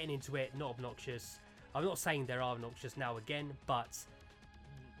 getting into it, not obnoxious. I'm not saying there are obnoxious now again, but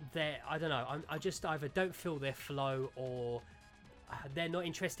I don't know. I just either don't feel their flow, or they're not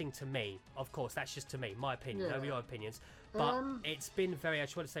interesting to me. Of course, that's just to me, my opinion. Yeah. Know your opinions. But it's been very, I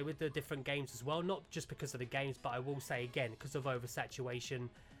just want to say, with the different games as well, not just because of the games, but I will say again, because of oversaturation,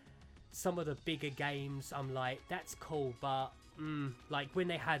 some of the bigger games, I'm like, that's cool, but like when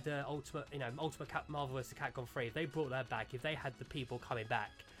they had Ultimate Marvel vs. Capcom 3, if they brought that back, if they had the people coming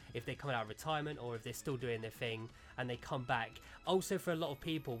back, if they're coming out of retirement, or if they're still doing their thing and they come back. Also, for a lot of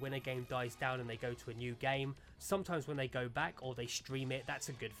people, when a game dies down and they go to a new game, sometimes when they go back or they stream it, that's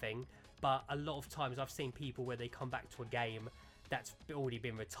a good thing. But a lot of times I've seen people where they come back to a game that's already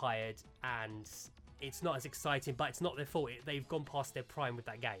been retired and it's not as exciting, but it's not their fault. They've gone past their prime with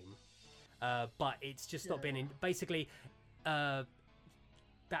that game. But it's just not been in. Basically, that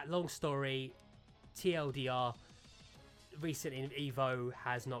long story, TLDR, recent in Evo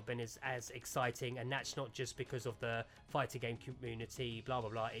has not been as exciting, and that's not just because of the fighting game community, blah blah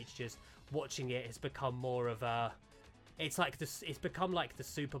blah. It's just watching it has become more of a. It's become like the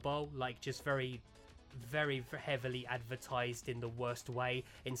Super Bowl, like just very, very heavily advertised in the worst way,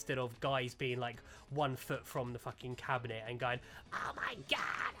 instead of guys being like 1 foot from the fucking cabinet and going, oh my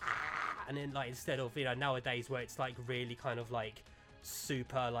god, ah! And then like instead of nowadays where it's like really kind of like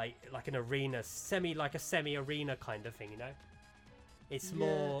super like an arena, semi arena kind of thing, It's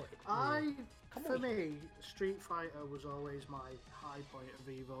more. For me, Street Fighter was always my high point of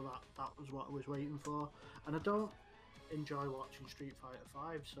Evo. That was what I was waiting for, and I don't enjoy watching Street Fighter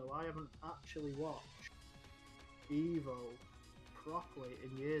 5, so I haven't actually watched Evo properly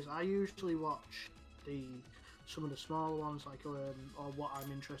in years. I usually watch some of the smaller ones, like or what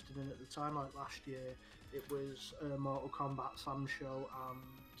I'm interested in at the time. Like last year, it was Mortal Kombat Sam Show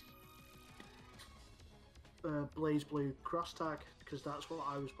and Blaze Blue Cross Tag, because that's what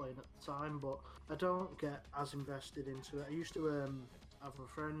I was playing at the time. But I don't get as invested into it. I used to have a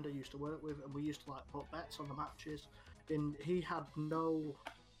friend I used to work with, and we used to like put bets on the matches. And he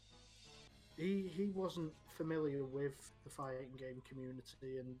wasn't familiar with the fighting game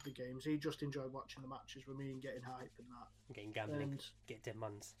community and the games. He just enjoyed watching the matches with me and getting hype and that. Getting gambling, get dead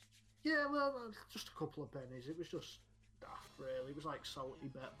muns. Yeah, well, just a couple of pennies. It was just daft, really. It was like Salty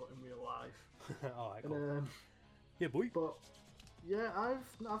Bet, but in real life. Alright, cool. Yeah, boy. But yeah,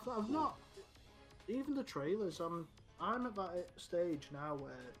 I've not. Even the trailers. I'm at that stage now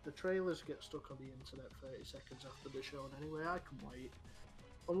where the trailers get stuck on the internet 30 seconds after the show, and anyway, I can wait.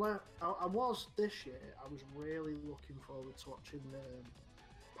 Unless I was this year, I was really looking forward to watching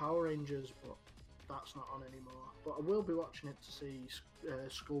Power Rangers, but that's not on anymore. But I will be watching it to see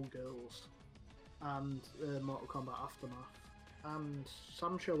Schoolgirls and Mortal Kombat Aftermath. And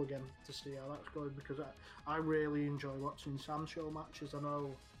Sam Show again to see how that's going, because I really enjoy watching Sam Show matches. I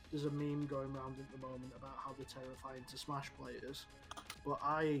know there's a meme going around at the moment about how they're terrifying to Smash players, but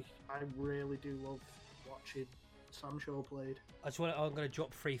I really do love watching Sam Show played. I'm going to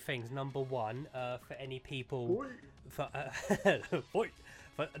drop 3 things. Number one, for any people, for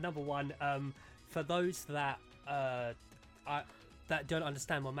number one, for those that that don't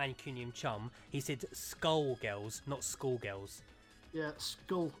understand my Mancunian chum, he said skullgirls, not schoolgirls. Yeah,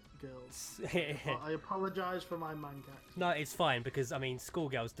 skull girls. I apologise for my mancax. No, it's fine, because I mean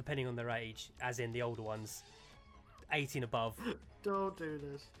schoolgirls, depending on their age, as in the older ones, 18 above. Don't do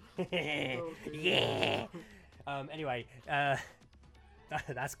this. Don't do Yeah. Anyway,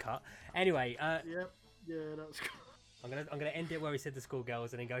 that's cut. Anyway, Yep. Yeah, that's. I'm gonna end it where we said the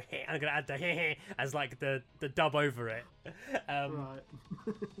schoolgirls, and then go. I'm gonna add the as like the dub over it. Right.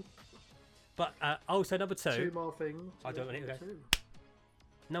 But also number 2. 2 more things. I don't want it to go. 2.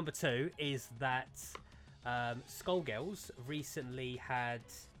 Number 2 is that Skullgirls recently had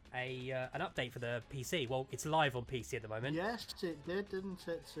an update for the PC. Well, it's live on PC at the moment. Yes, it did, didn't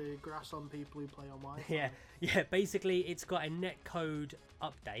it? To grass on people who play on Wi-Fi. Yeah. Basically, it's got a netcode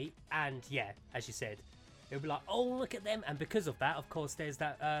update, and yeah, as you said, it'll be like, oh, look at them. And because of that, of course, there's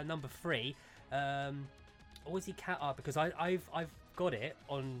that number 3. Or is he cat art? Because I've got it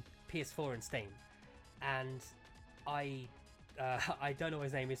on PS4 and Steam, and I don't know what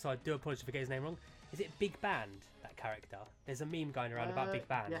his name is, so I do apologize if I get his name wrong. Is it Big Band, that character? There's a meme going around about Big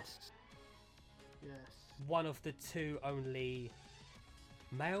Band. Yes. One of the 2 only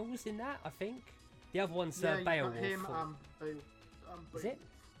males in that, I think. The other one's Yeah, Beowulf. him and Is it?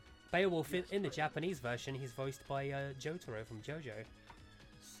 Beowulf, yes, in the Japanese version, he's voiced by Jotaro from JoJo.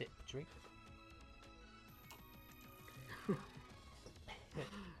 Sip, drink.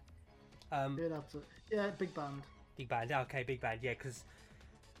 Yeah, Big Band. Big Band, okay, Big Band, yeah, because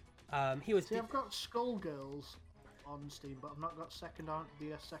he was. See, I've got Skullgirls on Steam, but I've not got the second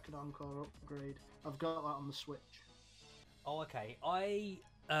Encore upgrade. I've got that on the Switch. Oh, okay.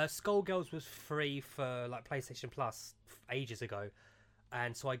 Skullgirls was free for like PlayStation Plus ages ago,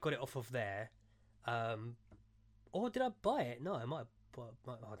 and so I got it off of there. Or did I buy it? No, I might. I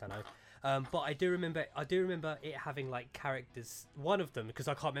don't know. But I do remember it having like characters. One of them, because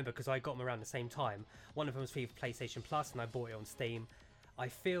I can't remember, because I got them around the same time. One of them was free for PlayStation Plus, and I bought it on Steam. I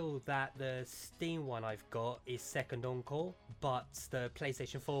feel that the Steam one I've got is second Encore, but the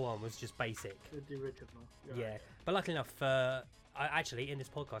PlayStation 4 one was just basic. The original. Yeah, but luckily enough, actually in this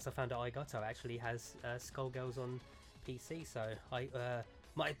podcast I found out Igato actually has Skullgirls on PC, so I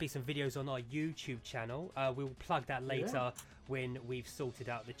might be some videos on our YouTube channel. We'll plug that later when we've sorted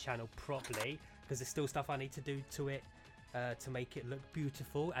out the channel properly, because there's still stuff I need to do to it to make it look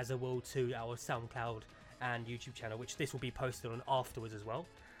beautiful, as I will to our SoundCloud and YouTube channel, which this will be posted on afterwards as well.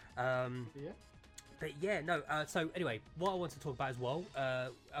 But yeah, no. So anyway, what I want to talk about as well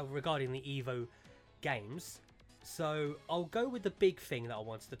regarding the Evo games. So I'll go with the big thing that I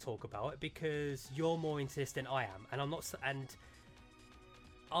wanted to talk about, because you're more into this than I am, and I'm not. And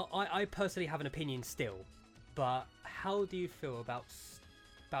I personally have an opinion still, but how do you feel about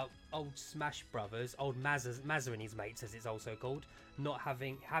old Smash Brothers, old Mazza and his mates, as it's also called, not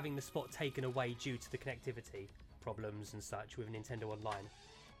having the spot taken away due to the connectivity problems and such with Nintendo Online?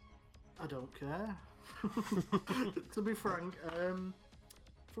 I don't care. To be frank,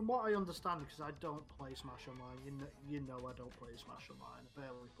 from what I understand, because I don't play Smash Online, you know I don't play Smash Online. I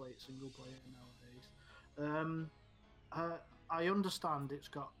barely play it single player nowadays. I understand it's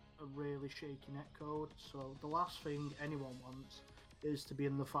got a really shaky netcode, so the last thing anyone wants is to be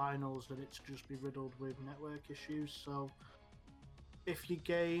in the finals and it to just be riddled with network issues. So if your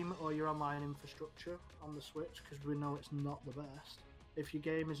game or your online infrastructure on the Switch, because we know it's not the best, if your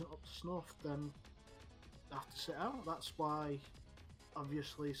game isn't up to snuff, then you have to sit out. That's why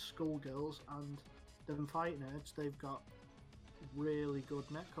obviously Skullgirls and them Fighting Nerds, they've got really good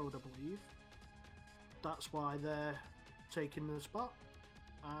netcode, I believe. That's why they're taking the spot,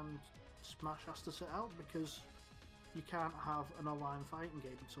 and Smash has to sit out, because you can't have an online fighting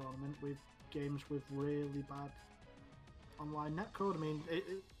game tournament with games with really bad online netcode. I mean,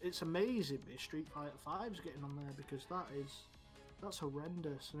 it's amazing Street Fighter 5's getting on there, because that's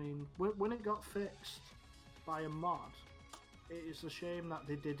horrendous. I mean, when it got fixed by a mod, it is a shame that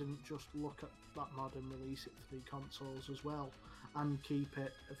they didn't just look at that mod and release it for the consoles as well, and keep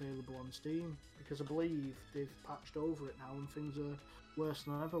it available on Steam, because I believe they've patched over it now and things are worse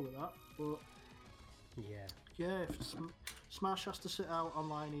than ever with that. But yeah, if Smash has to sit out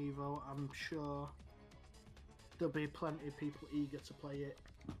online Evo, I'm sure there'll be plenty of people eager to play it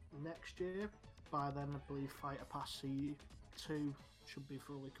next year. by then I believe Fighter Pass C2 should be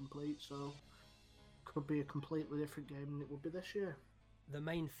fully complete, so could be a completely different game than it would be this year. The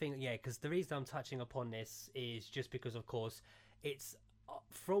main thing, yeah, because the reason I'm touching upon this is just because, of course, it's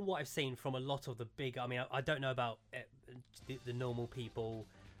from what I've seen from a lot of the big. I mean, I don't know about the normal people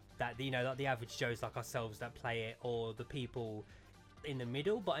that like the average Joes like ourselves that play it, or the people in the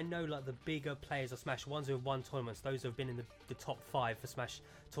middle, but I know like the bigger players of Smash, ones who have won tournaments, those who have been in the top 5 for Smash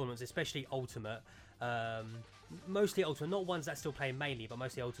tournaments, especially Ultimate, mostly Ultimate, not ones that still play mainly, but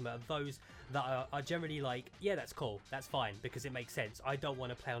mostly Ultimate, those that are generally like, yeah, that's cool, that's fine, because it makes sense. I don't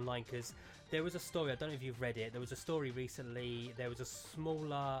want to play online, because there was a story, I don't know if you've read it, there was a story recently, there was a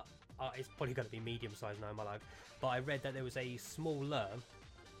smaller, it's probably going to be medium size now in my life, but I read that there was a smaller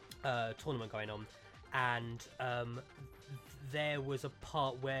tournament going on, and there was a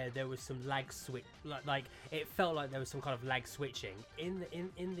part where there was some lag switch, like it felt like there was some kind of lag switching. In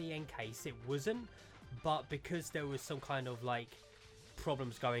the end case, it wasn't, but because there was some kind of like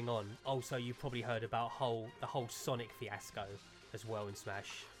problems going on. Also, you probably heard about the whole Sonic fiasco as well in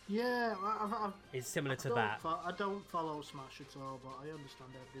Smash. Yeah, it's similar to that. I don't follow Smash at all, but I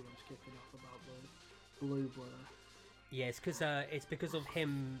understand everyone's kicking off about the Blue Blur. Yeah, it's because of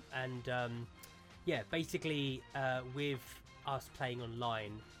him, and basically with us playing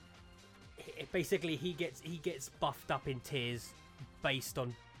online, basically he gets buffed up in tiers based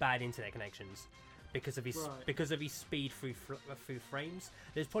on bad internet connections because of his speed through frames.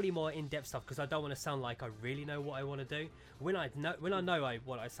 There's probably more in-depth stuff, because I don't want to sound like I really know what I want to do. When I know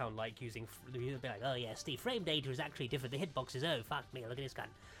what I sound like using, you'll be like, oh yes, the frame data is actually different, the hitboxes, oh fuck me, look at this gun.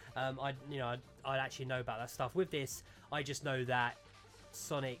 I'd actually know about that stuff. With this, I just know that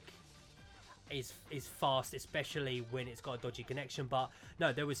Sonic is fast, especially when it's got a dodgy connection. But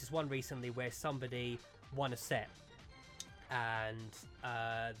no, there was this one recently where somebody won a set, and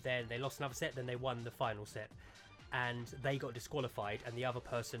then they lost another set, then they won the final set, and they got disqualified, and the other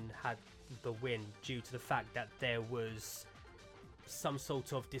person had the win due to the fact that there was some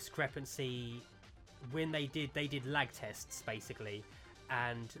sort of discrepancy when they did lag tests basically,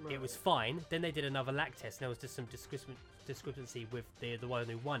 and it was fine. Then they did another lag test, and there was just some discrepancy with the one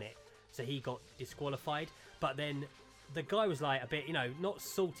who won it, so he got disqualified. But then the guy was like a bit, not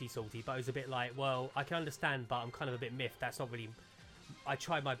salty, but he was a bit like, well, I can understand, but I'm kind of a bit miffed. That's not really, I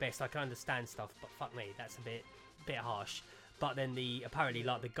tried my best, I can understand stuff, but fuck me, that's a bit harsh. But then apparently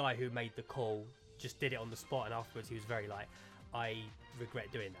like the guy who made the call just did it on the spot, and afterwards he was very like, I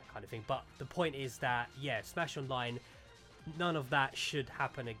regret doing that kind of thing. But the point is that, yeah, Smash Online, none of that should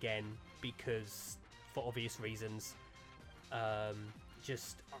happen again, because for obvious reasons,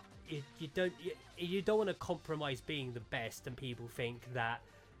 you don't want to compromise being the best, and people think that,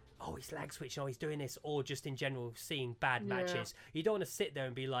 oh, he's lag switching, oh, he's doing this, or just in general seeing bad matches. You don't want to sit there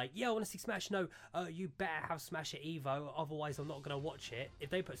and be like, yeah, I want to see Smash. No, you better have Smash at Evo, otherwise I'm not going to watch it. If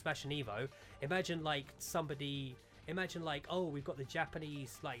they put Smash in Evo, imagine like, oh, we've got the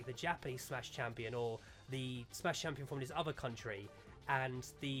Japanese Smash champion, or the Smash champion from this other country, and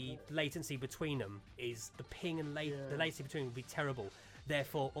the latency between them is the ping and the latency between them would be terrible.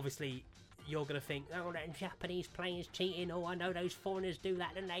 Therefore, obviously, you're going to think, oh, that Japanese player's cheating. Oh, I know those foreigners do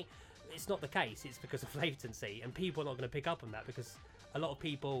that, don't they? It's not the case. It's because of latency, and people are not going to pick up on that, because a lot of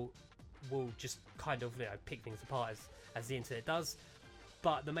people will just kind of pick things apart as the internet does.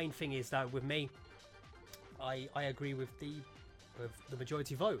 But the main thing is that with me, I agree with the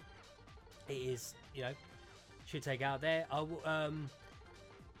majority vote. It is, should take out there.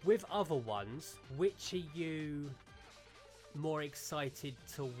 With other ones, which are you more excited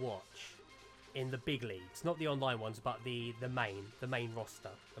to watch in the big leagues? Not the online ones, but the main roster,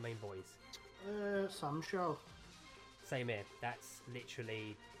 the main boys. Sam Show. Same here. That's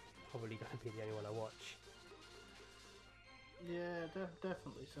literally probably going to be the only one I watch. Yeah,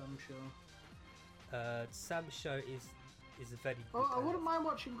 definitely Sam Show. Sam Show is a very good I wouldn't mind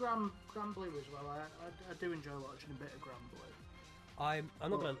watching Grand Blue as well. I do enjoy watching a bit of Grand Blue. I'm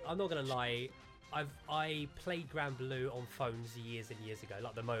not gonna lie. I played Grand Blue on phones years and years ago,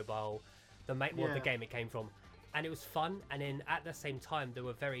 like the mobile, the game it came from, and it was fun. And then at the same time, there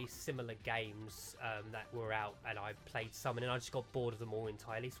were very similar games that were out, and I played some, and then I just got bored of them all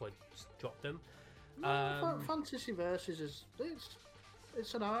entirely, so I just dropped them. Fantasy Versus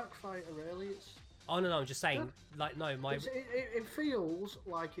it's an arc fighter, really. Oh no, I'm just saying, it feels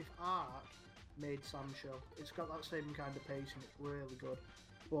like if Ark made Sam Show. It's got that same kind of pace, and it's really good,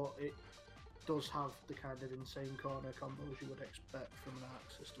 but it does have the kind of insane corner combos you would expect from an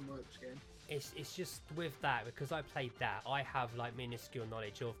Arc System Works game. It's just with that, because I played that, I have like minuscule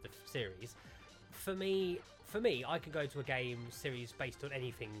knowledge of the series. for me, I can go to a game series based on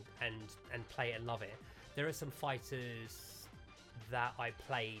anything and play it and love it. There are some fighters that I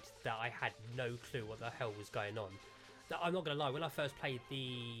played that I had no clue what the hell was going on. I'm not gonna lie, when I first played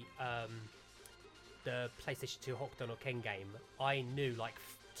the PlayStation 2 Hokuto no Ken game, I knew like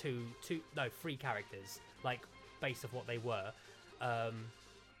three characters, like based off what they were,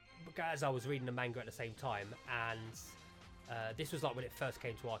 as I was reading the manga at the same time, and this was like when it first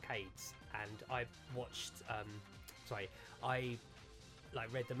came to arcades, and I watched I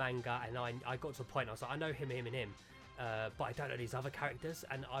like read the manga, and I got to a point I was like, I know him, and him, but I don't know these other characters,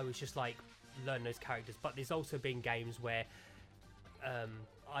 and I was just like learn those characters. But there's also been games where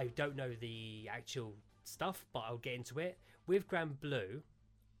I don't know the actual stuff, but I'll get into it. With Grand Blue,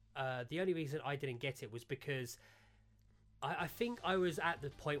 the only reason I didn't get it was because I think I was at the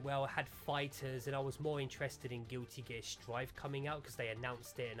point where I had fighters and I was more interested in Guilty Gear Strive coming out because they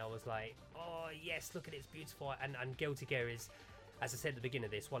announced it, and I was like, oh yes, look at it, it's beautiful. And Guilty Gear is, as I said at the beginning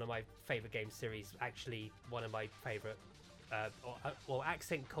of this, one of my favourite game series, actually one of my favourite,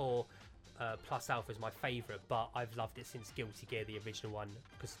 Accent Core Plus Alpha is my favourite, but I've loved it since Guilty Gear, the original one,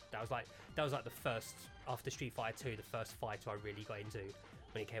 because that was like the first, after Street Fighter 2, the first fighter I really got into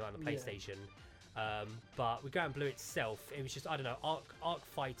when it came out on the PlayStation. But with Grand Blue itself, it was just, I don't know, Arc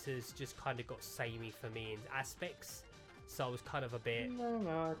Fighters just kind of got samey for me in aspects, so I was kind of a bit. And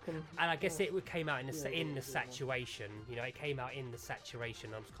I guess it came out in the saturation. You know, it came out in the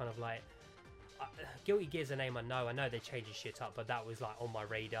saturation. I was kind of like, Guilty Gear's a name I know they're changing shit up, but that was like on my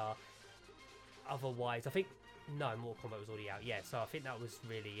radar. Otherwise, I think Mortal Kombat was already out. Yeah, so I think that was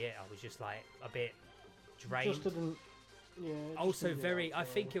really it. I was just like a bit drained. Just didn't. Yeah. Also, I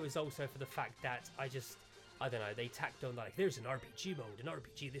think it was also for the fact that I don't know, they tacked on like, there's an RPG mode, an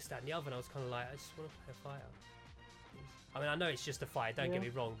RPG this, that, and the other, and I was kind of like, I just want to play a fighter. I mean, I know it's just a fight, don't get me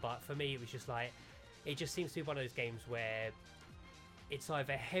wrong, but for me, it was just like, it just seems to be one of those games where it's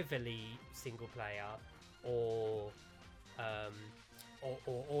either heavily single player or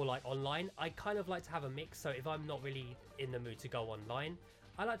like online. I kind of like to have a mix, so if I'm not really in the mood to go online,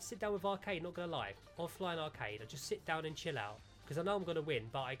 I like to sit down with arcade, not gonna lie. Offline arcade, I just sit down and chill out, because I know I'm gonna win,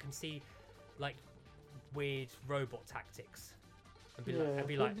 but I can see like weird robot tactics and be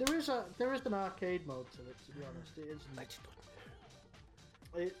like, there is an arcade mode to it, to be honest. It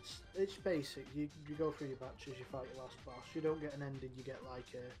isn't. It's basic. You go through your matches, you fight your last boss. You don't get an ending. You get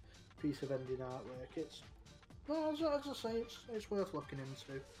like a piece of ending artwork. As I say, it's worth looking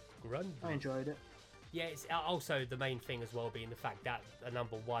into. I enjoyed it. Yeah, it's also the main thing as well being the fact that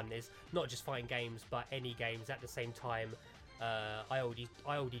number one is not just fighting games, but any games at the same time. I already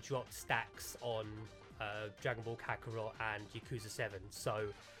dropped stacks on Dragon Ball Kakarot and Yakuza 7, so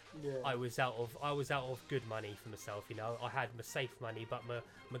I was out of good money for myself. You know, I had my safe money, but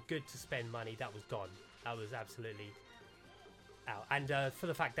my good to spend money, that was gone. That was absolutely out. And for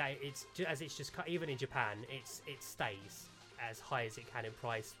the fact that it's just even in Japan, it stays as high as it can in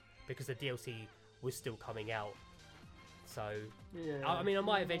price because the DLC was still coming out. So I mean, I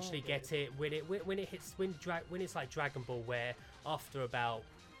might eventually get it when it's like Dragon Ball, where after about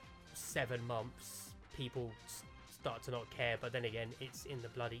 7 months people start to not care, but then again it's in the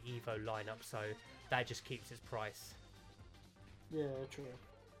bloody Evo lineup, so that just keeps its price. Yeah, true.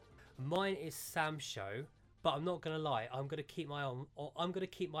 Mine is Samsho, but I'm not gonna lie, I'm gonna keep my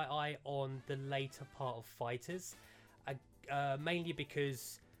eye on the later part of fighters, mainly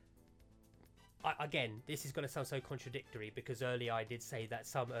because again, this is going to sound so contradictory, because earlier I did say that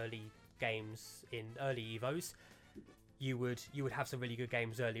some early games in early Evos, you would have some really good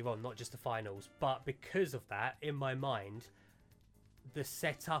games earlier on, not just the finals. But because of that, in my mind, the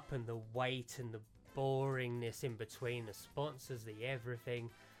setup and the wait and the boringness in between, the sponsors, the everything,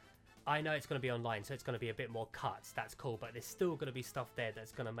 I know it's going to be online, so it's going to be a bit more cuts. That's cool, but there's still going to be stuff there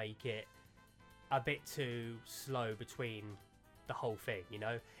that's going to make it a bit too slow between the whole thing, you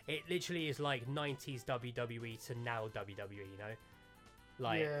know. It literally is like 90s WWE to now WWE, you know,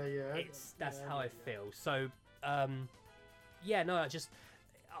 like that's how I feel. So I'll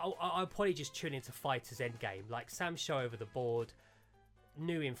probably just tune into Fighters Endgame, like Samsho over the board,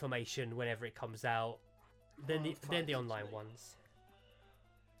 new information whenever it comes out, then the online ones,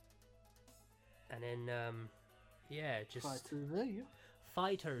 and then just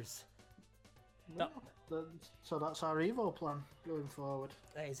Fighters. So that's our Evo plan going forward.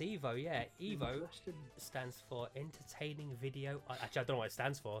 That is Evo, yeah. Evo stands for Entertaining Video. Actually, I don't know what it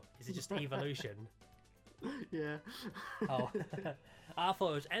stands for. Is it just Evolution? Yeah. Oh, I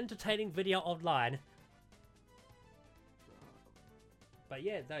thought it was Entertaining Video Online. But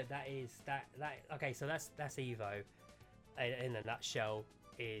yeah, no, that is that. Okay, so that's Evo. In a nutshell,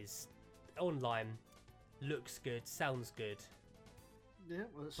 is online looks good, sounds good. Yeah,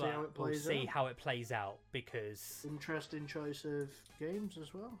 let's see But how it we'll plays see out. how it plays out, because Interesting choice of games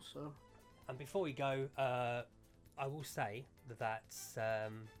as well. So, and before we go, I will say that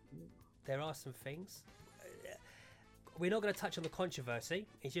there are some things. We're not going to touch on the controversy.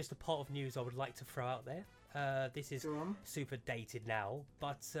 It's just a part of news I would like to throw out there. This is go on. super dated now,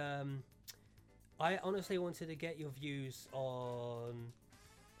 but I honestly wanted to get your views on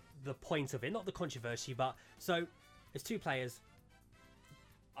the point of it, not the controversy, but so there's two players.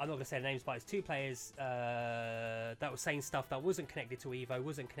 I'm not going to say names, but it's two players that were saying stuff that wasn't connected to Evo,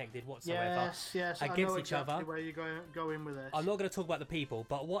 wasn't connected whatsoever Yes, against I know each exactly other. where you're going with this. I'm not going to talk about the people,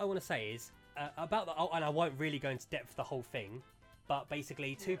 but what I want to say is about the. And I won't really go into depth the whole thing, but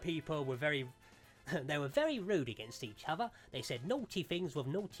basically, two people were very. They were very rude against each other. They said naughty things with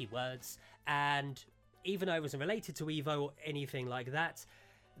naughty words, and even though it wasn't related to Evo or anything like that,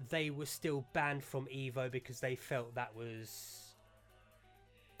 they were still banned from Evo because they felt that was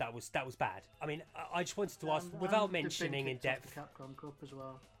bad. I mean, I just wanted to ask, without mentioning in depth. The Capcom Cup as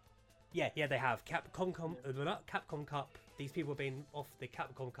well. Yeah, they have Capcom Cup. These people have been off the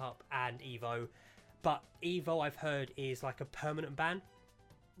Capcom Cup and Evo, but Evo I've heard is like a permanent ban.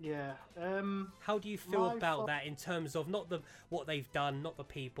 Yeah. How do you feel about that in terms of not what they've done, not the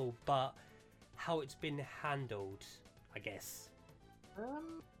people, but how it's been handled? I guess.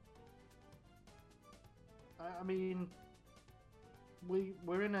 I mean,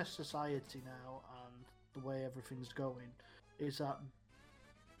 we're in a society now, and the way everything's going is that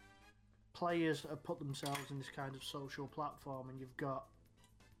players have put themselves in this kind of social platform, and you've got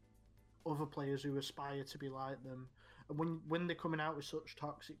other players who aspire to be like them. And when they're coming out with such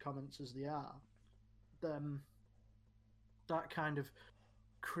toxic comments as they are, then that kind of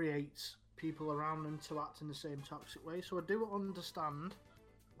creates people around them to act in the same toxic way. So I do understand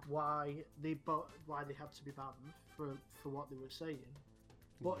why they had to be banned for what they were saying,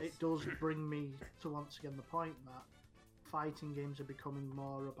 but Yes. it does bring me to once again the point that fighting games are becoming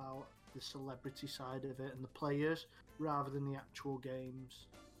more about the celebrity side of it and the players rather than the actual games.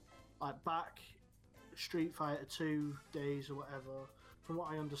 Like back Street Fighter 2 days or whatever, from what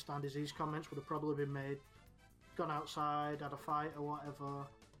I understand is these comments would have probably been made, gone outside, had a fight or whatever,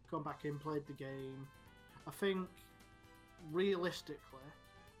 gone back in, played the game. I think realistically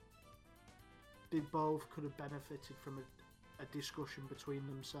they both could have benefited from a discussion between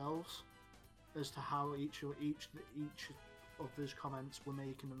themselves as to how each of those comments were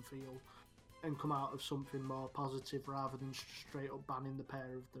making them feel, and come out of something more positive rather than straight up banning the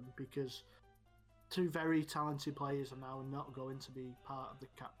pair of them, because two very talented players are now not going to be part of the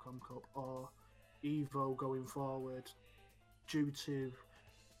Capcom Cup or Evo going forward due to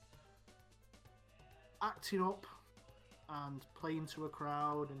acting up and playing to a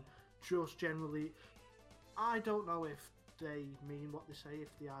crowd and just generally, I don't know if they mean what they say, if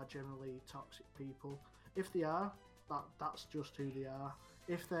they are generally toxic people. If they are, that's just who they are.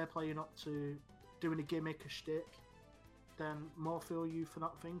 If they're playing up to doing a gimmick, a shtick, then more feel you for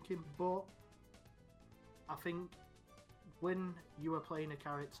not thinking. But I think when you are playing a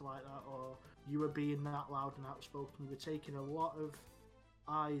character like that, or you are being that loud and outspoken, you are taking a lot of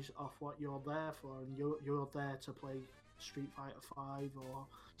eyes off what you're there for, and you're there to play Street Fighter 5 or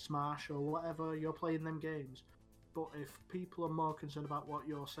Smash or whatever, you're playing them games. But if people are more concerned about what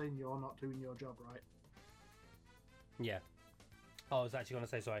you're saying, you're not doing your job right. Yeah. I was actually going to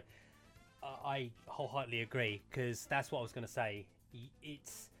say, sorry. I wholeheartedly agree, because that's what I was going to say.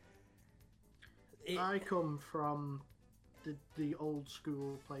 I come from the old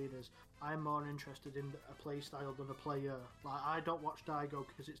school players. I'm more interested in a play style than a player. Like, I don't watch Daigo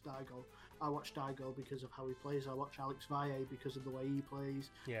because it's Daigo. I watch Daigo because of how he plays. I watch Alex Valle because of the way he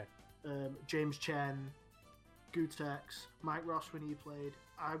plays. Yeah. James Chen, Gutex, Mike Ross when he played.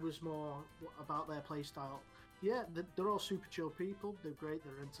 I was more about their play style. Yeah, they're all super chill people. They're great.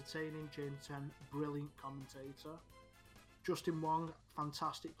 They're entertaining. James Chen, brilliant commentator. Justin Wong,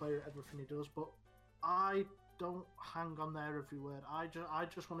 fantastic player at everything he does. But I don't hang on their every word. I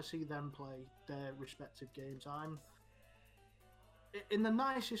just want to see them play their respective games. I'm in the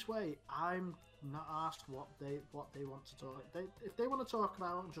nicest way. I'm not asked what they want to talk. If they want to talk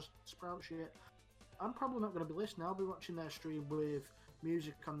about and just sprout shit, I'm probably not going to be listening. I'll be watching their stream with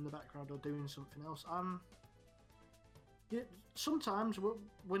music on in the background or doing something else. Yeah, sometimes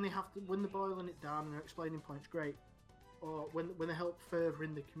when they're boiling it down and they're explaining points, great, or when they help further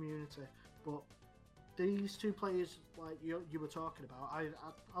in the community. But these two players, like you were talking about,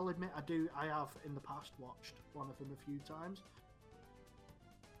 I'll admit I have in the past watched one of them a few times.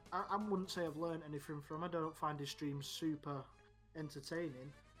 I wouldn't say I've learned anything from. I don't find his streams super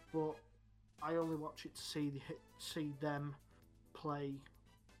entertaining, but I only watch it to see them play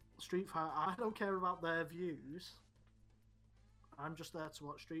Street Fighter. I don't care about their views. I'm just there to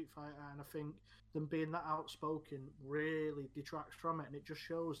watch Street Fighter, and I think them being that outspoken really detracts from it, and it just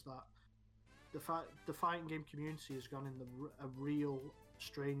shows that the fighting game community has gone in a real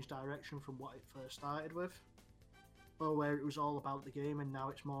strange direction from what it first started with, or where it was all about the game, and now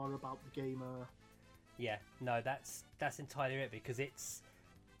it's more about the gamer. Yeah, no, that's entirely it, because it's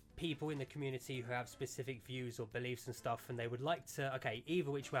people in the community who have specific views or beliefs and stuff, and they would like to, okay, either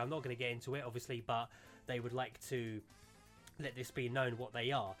which way, I'm not going to get into it obviously, but they would like to let this be known what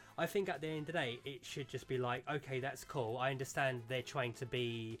they are. I think at the end of the day, it should just be like, okay, that's cool, I understand they're trying to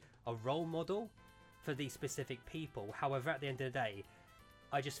be a role model for these specific people. However, at the end of the day,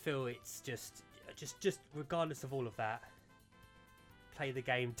 I just feel it's just regardless of all of that, play the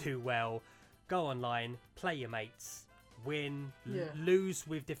game, do well, go online, play your mates, win, lose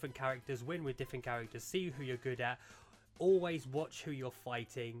with different characters, win with different characters, see who you're good at, always watch who you're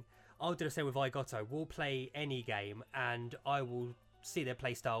fighting. I'll do the same with Igoto. We'll play any game and I will see their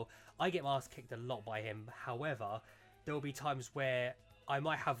playstyle. I get my ass kicked a lot by him. However, there will be times where I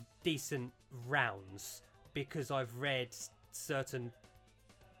might have decent rounds because I've read certain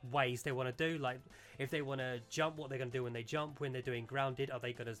ways they want to do. Like, if they want to jump, what they're going to do when they jump, when they're doing grounded, are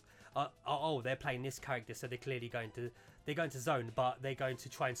they going to... they're playing this character, so they're clearly going to zone, but they're going to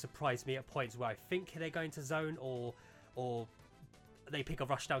try and surprise me at points where I think they're going to zone, or they pick a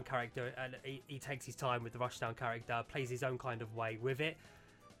rushdown character and he takes his time with the rushdown character, plays his own kind of way with it.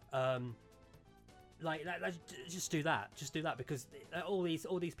 Like that, just do that, because all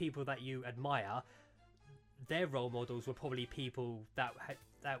these people that you admire, their role models were probably people that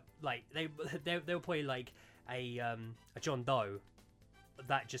like they were probably like a John Doe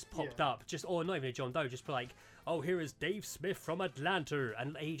that just popped up, or not even a John Doe, just like, oh, here is Dave Smith from Atlanta,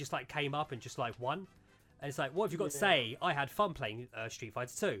 and he just like came up and just like won. And it's like, what have you got to say? I had fun playing Street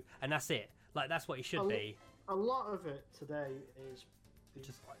Fighter 2, and that's it. Like, that's what it should be. A lot of it today is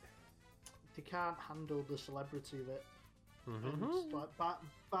just like they can't handle the celebrity of it. Mm-hmm. And like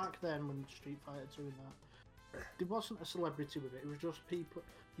back then when Street Fighter 2 and that, there wasn't a celebrity with it. It was just people.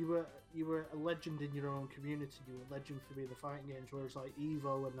 You were a legend in your own community. You were a legend for being the fighting games. Whereas like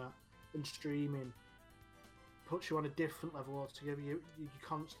Evo and that and streaming puts you on a different level altogether. You're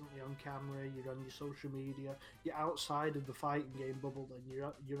constantly on camera, you're on your social media, you're outside of the fighting game bubble, then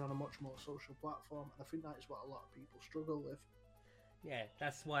you're on a much more social platform. And I think that is what a lot of people struggle with. Yeah,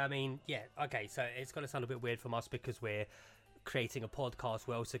 that's why, I mean, yeah, okay, so it's going to sound a bit weird from us because we're creating a podcast.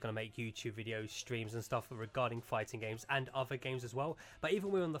 We're also going to make YouTube videos, streams and stuff regarding fighting games and other games as well. But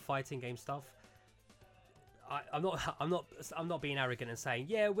even when we're on the fighting game stuff, I'm not being arrogant and saying,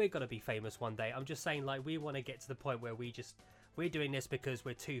 yeah, we're gonna be famous one day. I'm just saying, like, we want to get to the point where we're doing this because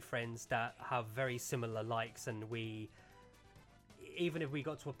we're two friends that have very similar likes, and even if we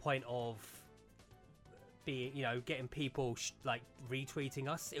got to a point of being, getting people like retweeting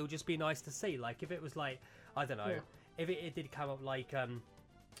us, it would just be nice to see. Like, if it was like, I don't know, if it did come up like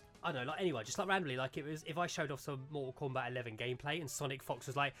I don't know, like anyway, just like randomly, like it was if I showed off some Mortal Kombat 11 gameplay and Sonic Fox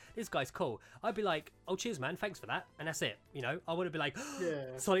was like, this guy's cool, I'd be like, oh, cheers man, thanks for that, and that's it. I wouldn't be like,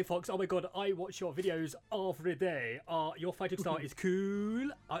 Sonic Fox, oh my god, I watch your videos every day, your fighting style is cool.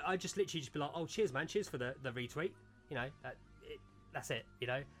 I just literally just be like, oh, cheers man, cheers for the retweet, that's it.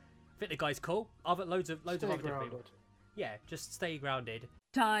 I think the guy's cool. I've got loads of other different people. Yeah, just stay grounded.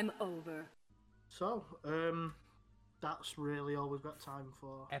 Time over. So, that's really all we've got time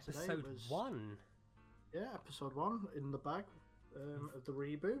for. Episode 1. Yeah, episode 1 in the bag of the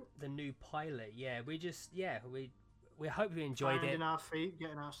reboot. The new pilot. Yeah, we hope you enjoyed it. Finding our feet,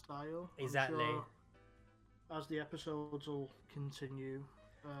 getting our style. Exactly. I'm sure as the episodes will continue,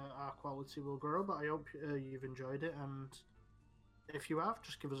 our quality will grow. But I hope you've enjoyed it, and if you have,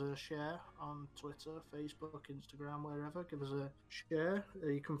 just give us a share on Twitter, Facebook, Instagram, wherever. Give us a share.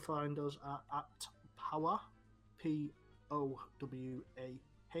 You can find us at Power. POWAH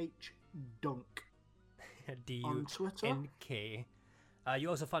Dunk on Twitter. D-U-N-K. You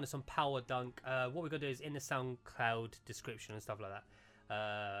also find us on Power Dunk. What we're going to do is in the SoundCloud description and stuff like that.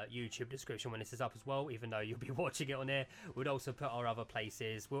 YouTube description when this is up as well, even though you'll be watching it on there. We'll also put our other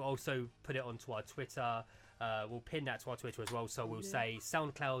places. We'll also put it onto our Twitter. We'll pin that to our Twitter as well. So we'll say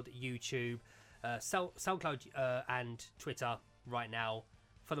SoundCloud, YouTube, SoundCloud and Twitter right now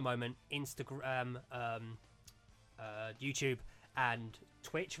for the moment. Instagram, YouTube and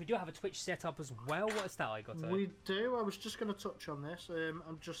Twitch. We do have a Twitch set up as well. What is that, I got? We do. I was just going to touch on this.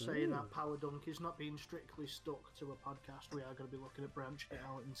 I'm just saying that Power Dunk is not being strictly stuck to a podcast. We are going to be looking at branching it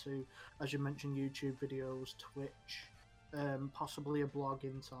out into, as you mentioned, YouTube videos, Twitch, possibly a blog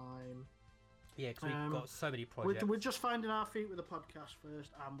in time. Yeah, because we've got so many projects. We're just finding our feet with the podcast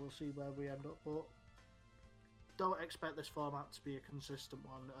first, and we'll see where we end up. But don't expect this format to be a consistent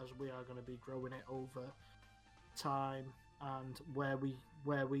one, as we are going to be growing it over time and where we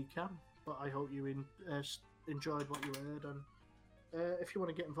can. But I hope you enjoyed what you heard, and if you want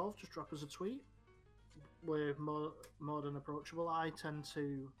to get involved, just drop us a tweet. We're more than approachable. I tend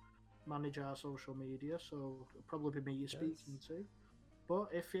to manage our social media, so it'll probably be me you're speaking to. But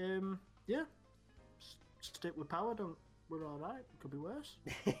if stick with Power Dunk, we're all right. It could be worse.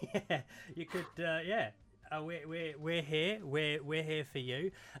 Yeah, you could. We're here. We're here for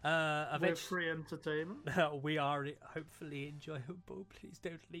you. We're free entertainment. We are hopefully enjoyable. Please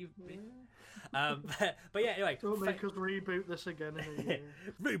don't leave me. But yeah, anyway. Don't make us reboot this again in a year.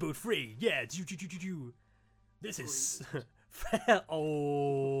 Reboot free. Yeah. This is.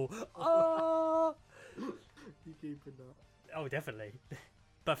 Oh. You keeping that? Oh, definitely.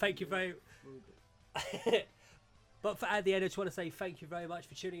 But thank you very. But at the end, I just want to say thank you very much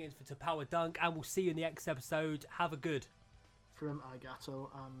for tuning in to Power Dunk, and we'll see you in the next episode. Have a good. From Igato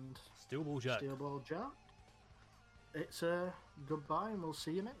and Steelball Jack. It's goodbye, and we'll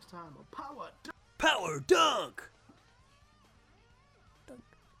see you next time on Power Dunk. Power Dunk.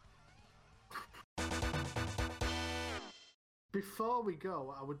 Before we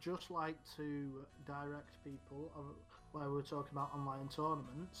go, I would just like to direct people while we're talking about online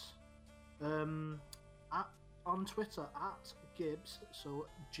tournaments. On Twitter at Gibbs, so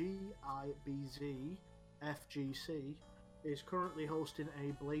GIBZ FGC, is currently hosting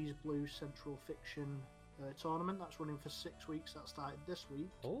a Blaze Blue Central Fiction tournament that's running for 6 weeks. That started this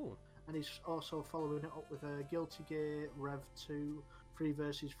week. Oh. And he's also following it up with a Guilty Gear Rev 2 3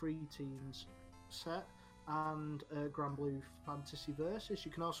 versus 3 teams set and Grand Blue Fantasy Versus.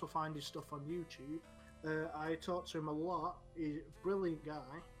 You can also find his stuff on YouTube. I talked to him a lot. He's a brilliant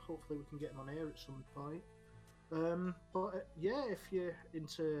guy. Hopefully we can get him on here at some point. If you're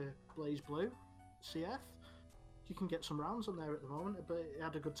into Blaze Blue CF, you can get some rounds on there at the moment. But it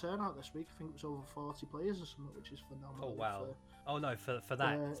had a good turnout this week. I think it was over 40 players or something, which is phenomenal. Oh wow! For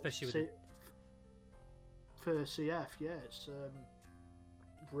that, especially with for CF, yeah, it's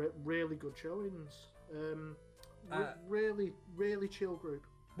really good showings. Really chill group.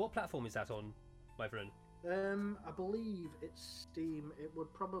 What platform is that on, my friend? I believe it's Steam. It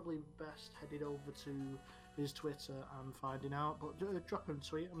would probably be best headed over to his Twitter and finding out, but drop him a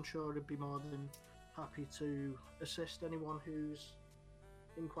tweet. I'm sure he'd be more than happy to assist anyone who's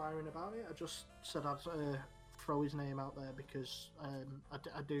inquiring about it. I just said I'd throw his name out there because I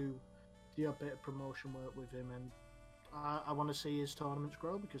do a bit of promotion work with him, and I want to see his tournaments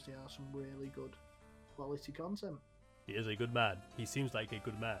grow because they are some really good quality content. He is a good man. He seems like a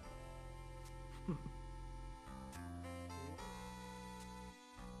good man.